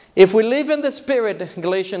 If we live in the Spirit,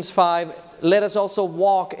 Galatians 5, let us also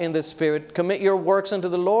walk in the Spirit. Commit your works unto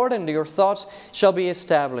the Lord, and your thoughts shall be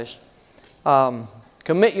established.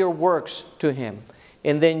 Commit your works to Him,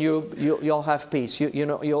 and then you'll have peace.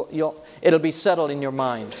 It'll be settled in your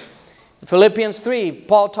mind. Philippians 3,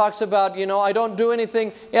 Paul talks about, I don't do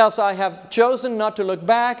anything else. I have chosen not to look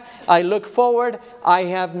back. I look forward. I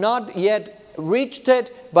have not yet reached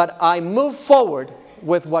it, but I move forward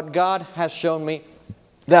with what God has shown me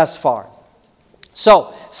thus far.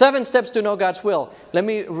 So, 7 steps to know God's will. Let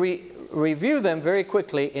me review them very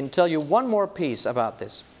quickly and tell you one more piece about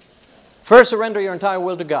this. First, surrender your entire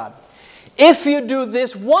will to God. If you do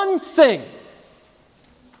this one thing,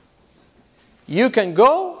 you can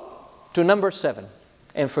go to number 7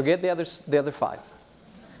 and forget the other 5.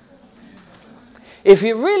 If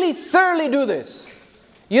you really thoroughly do this,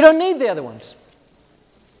 you don't need the other ones.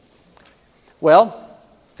 Well,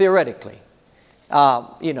 theoretically,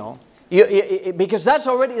 because that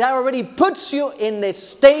already puts you in a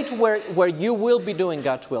state where you will be doing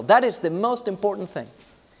God's will. That is the most important thing.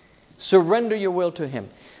 Surrender your will to Him.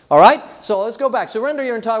 All right? So let's go back. Surrender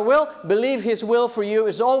your entire will. Believe His will for you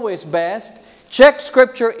is always best. Check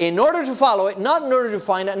Scripture in order to follow it, not in order to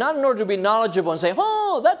find it, not in order to be knowledgeable and say,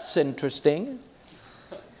 oh, that's interesting.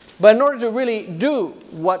 But in order to really do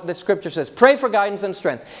what the Scripture says. Pray for guidance and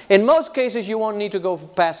strength. In most cases, you won't need to go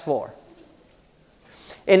past 4.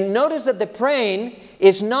 And notice that the praying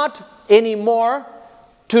is not anymore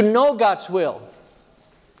to know God's will.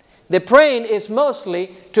 The praying is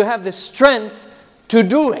mostly to have the strength to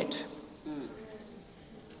do it.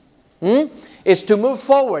 It's to move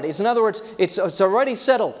forward. In other words, it's already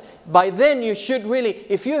settled. By then you should really,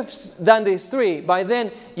 if you have done these 3, by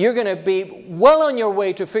then you're going to be well on your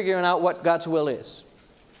way to figuring out what God's will is.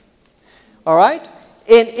 All right?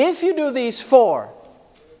 And if you do these 4,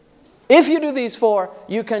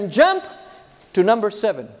 you can jump to number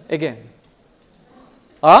 7 again.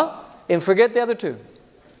 And forget the other 2.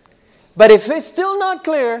 But if it's still not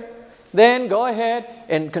clear, then go ahead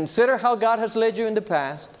and consider how God has led you in the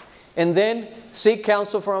past. And then seek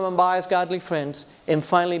counsel from unbiased, godly friends. And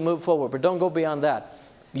finally move forward. But don't go beyond that.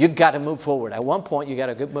 You've got to move forward. At one point, you've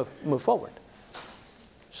got to move forward.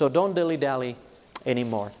 So don't dilly-dally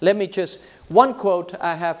anymore. Let me one quote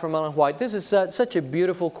I have from Ellen White. This is such a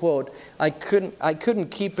beautiful quote. I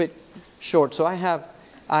couldn't keep it short. So I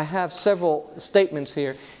have several statements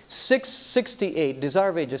here. 668, Desire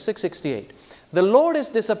of Ages, 668. The Lord is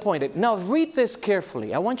disappointed. Now read this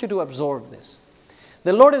carefully. I want you to absorb this.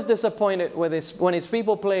 The Lord is disappointed when His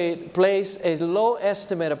people place a low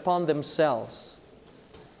estimate upon themselves.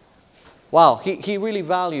 Wow, He really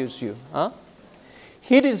values you.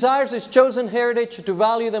 He desires His chosen heritage to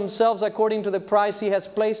value themselves according to the price He has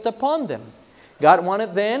placed upon them. God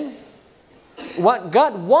wanted them,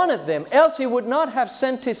 else He would not have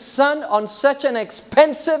sent His Son on such an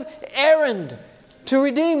expensive errand to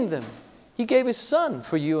redeem them. He gave His Son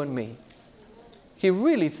for you and me. He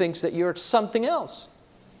really thinks that you're something else.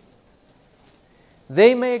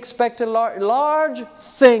 They may expect large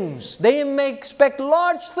things. They may expect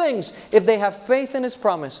large things if they have faith in His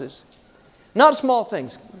promises. Not small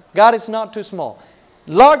things. God is not too small.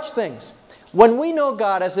 Large things. When we know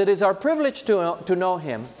God, as it is our privilege to know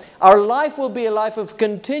Him, our life will be a life of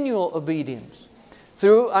continual obedience.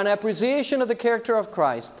 Through an appreciation of the character of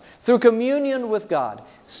Christ, through communion with God,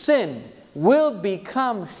 sin will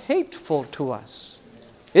become hateful to us.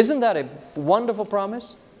 Isn't that a wonderful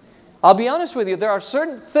promise? I'll be honest with you, there are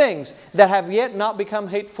certain things that have yet not become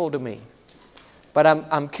hateful to me. But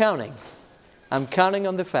I'm counting. I'm counting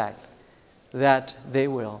on the fact that they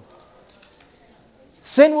will.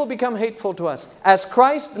 Sin will become hateful to us. As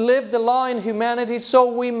Christ lived the law in humanity,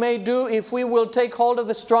 so we may do if we will take hold of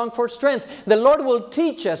the strong for strength. The Lord will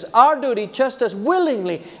teach us our duty just as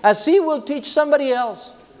willingly as He will teach somebody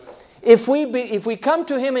else. If we come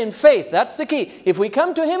to Him in faith, that's the key. If we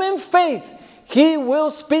come to Him in faith, He will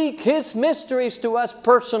speak His mysteries to us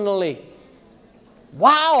personally.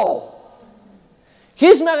 Wow!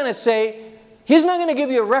 He's not going to give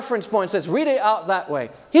you a reference point and says, read it out that way.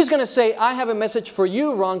 He's going to say, I have a message for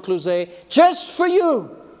you, Ron Clouzet, just for you.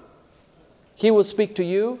 He will speak to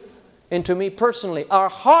you and to me personally. Our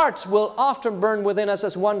hearts will often burn within us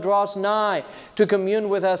as one draws nigh to commune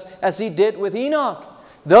with us as He did with Enoch.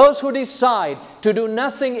 Those who decide to do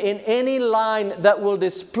nothing in any line that will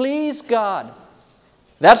displease God.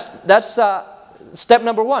 That's step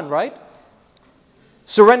number 1, right?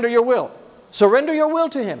 Surrender your will. Surrender your will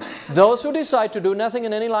to Him. Those who decide to do nothing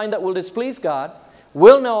in any line that will displease God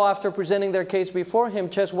will know after presenting their case before Him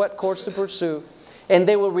just what course to pursue. And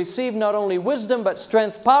they will receive not only wisdom but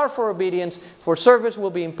strength, power for obedience, for service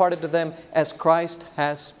will be imparted to them as Christ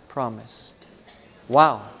has promised.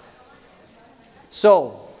 Wow.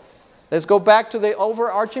 So, let's go back to the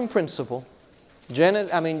overarching principle. John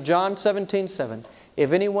 17:7.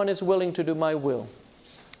 If anyone is willing to do my will,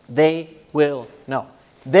 they will know.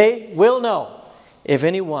 They will know if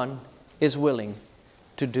anyone is willing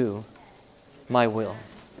to do my will.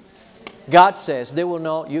 God says they will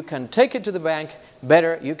know. You can take it to the bank.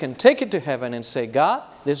 Better, you can take it to heaven and say, God,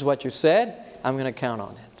 this is what you said. I'm going to count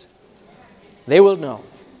on it. They will know.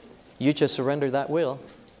 You just surrender that will.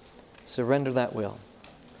 Surrender that will.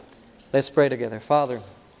 Let's pray together. Father,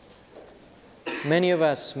 many of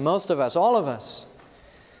us, most of us, all of us,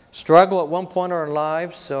 struggle at one point in our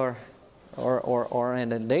lives or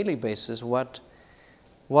on a daily basis what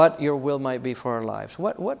your will might be for our lives.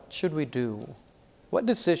 What should we do? What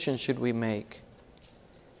decisions should we make?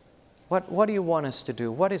 What do you want us to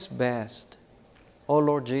do? What is best? Oh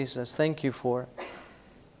Lord Jesus, thank you for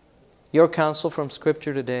your counsel from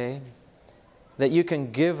Scripture today, that you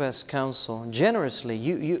can give us counsel generously.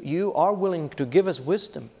 You are willing to give us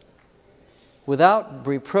wisdom without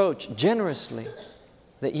reproach, generously.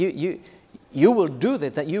 That you will do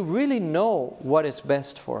that you really know what is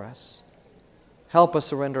best for us. Help us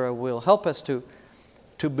surrender our will. Help us to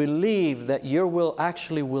believe that your will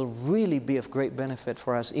actually will really be of great benefit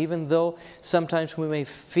for us, even though sometimes we may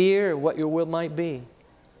fear what your will might be.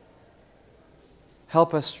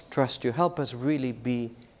 Help us trust you. Help us really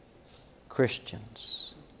be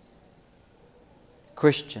Christians.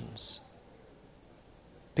 Christians.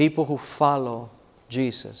 People who follow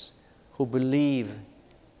Jesus, who believe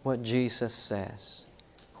what Jesus says,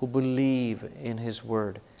 who believe in His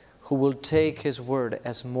Word, who will take His Word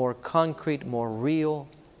as more concrete, more real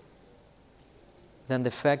than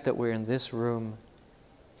the fact that we're in this room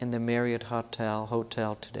in the Marriott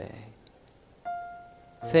Hotel today.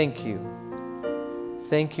 Thank you.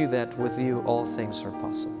 Thank you that with you all things are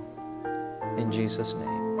possible. In Jesus'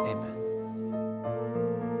 name, amen.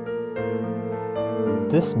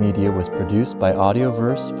 This media was produced by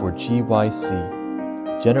Audioverse for GYC,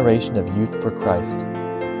 Generation of Youth for Christ.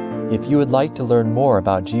 If you would like to learn more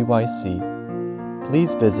about GYC,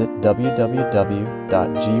 please visit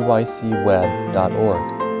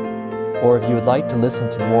www.gycweb.org. Or if you would like to listen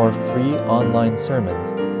to more free online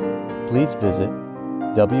sermons, please visit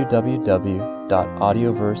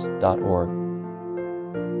www.audioverse.org.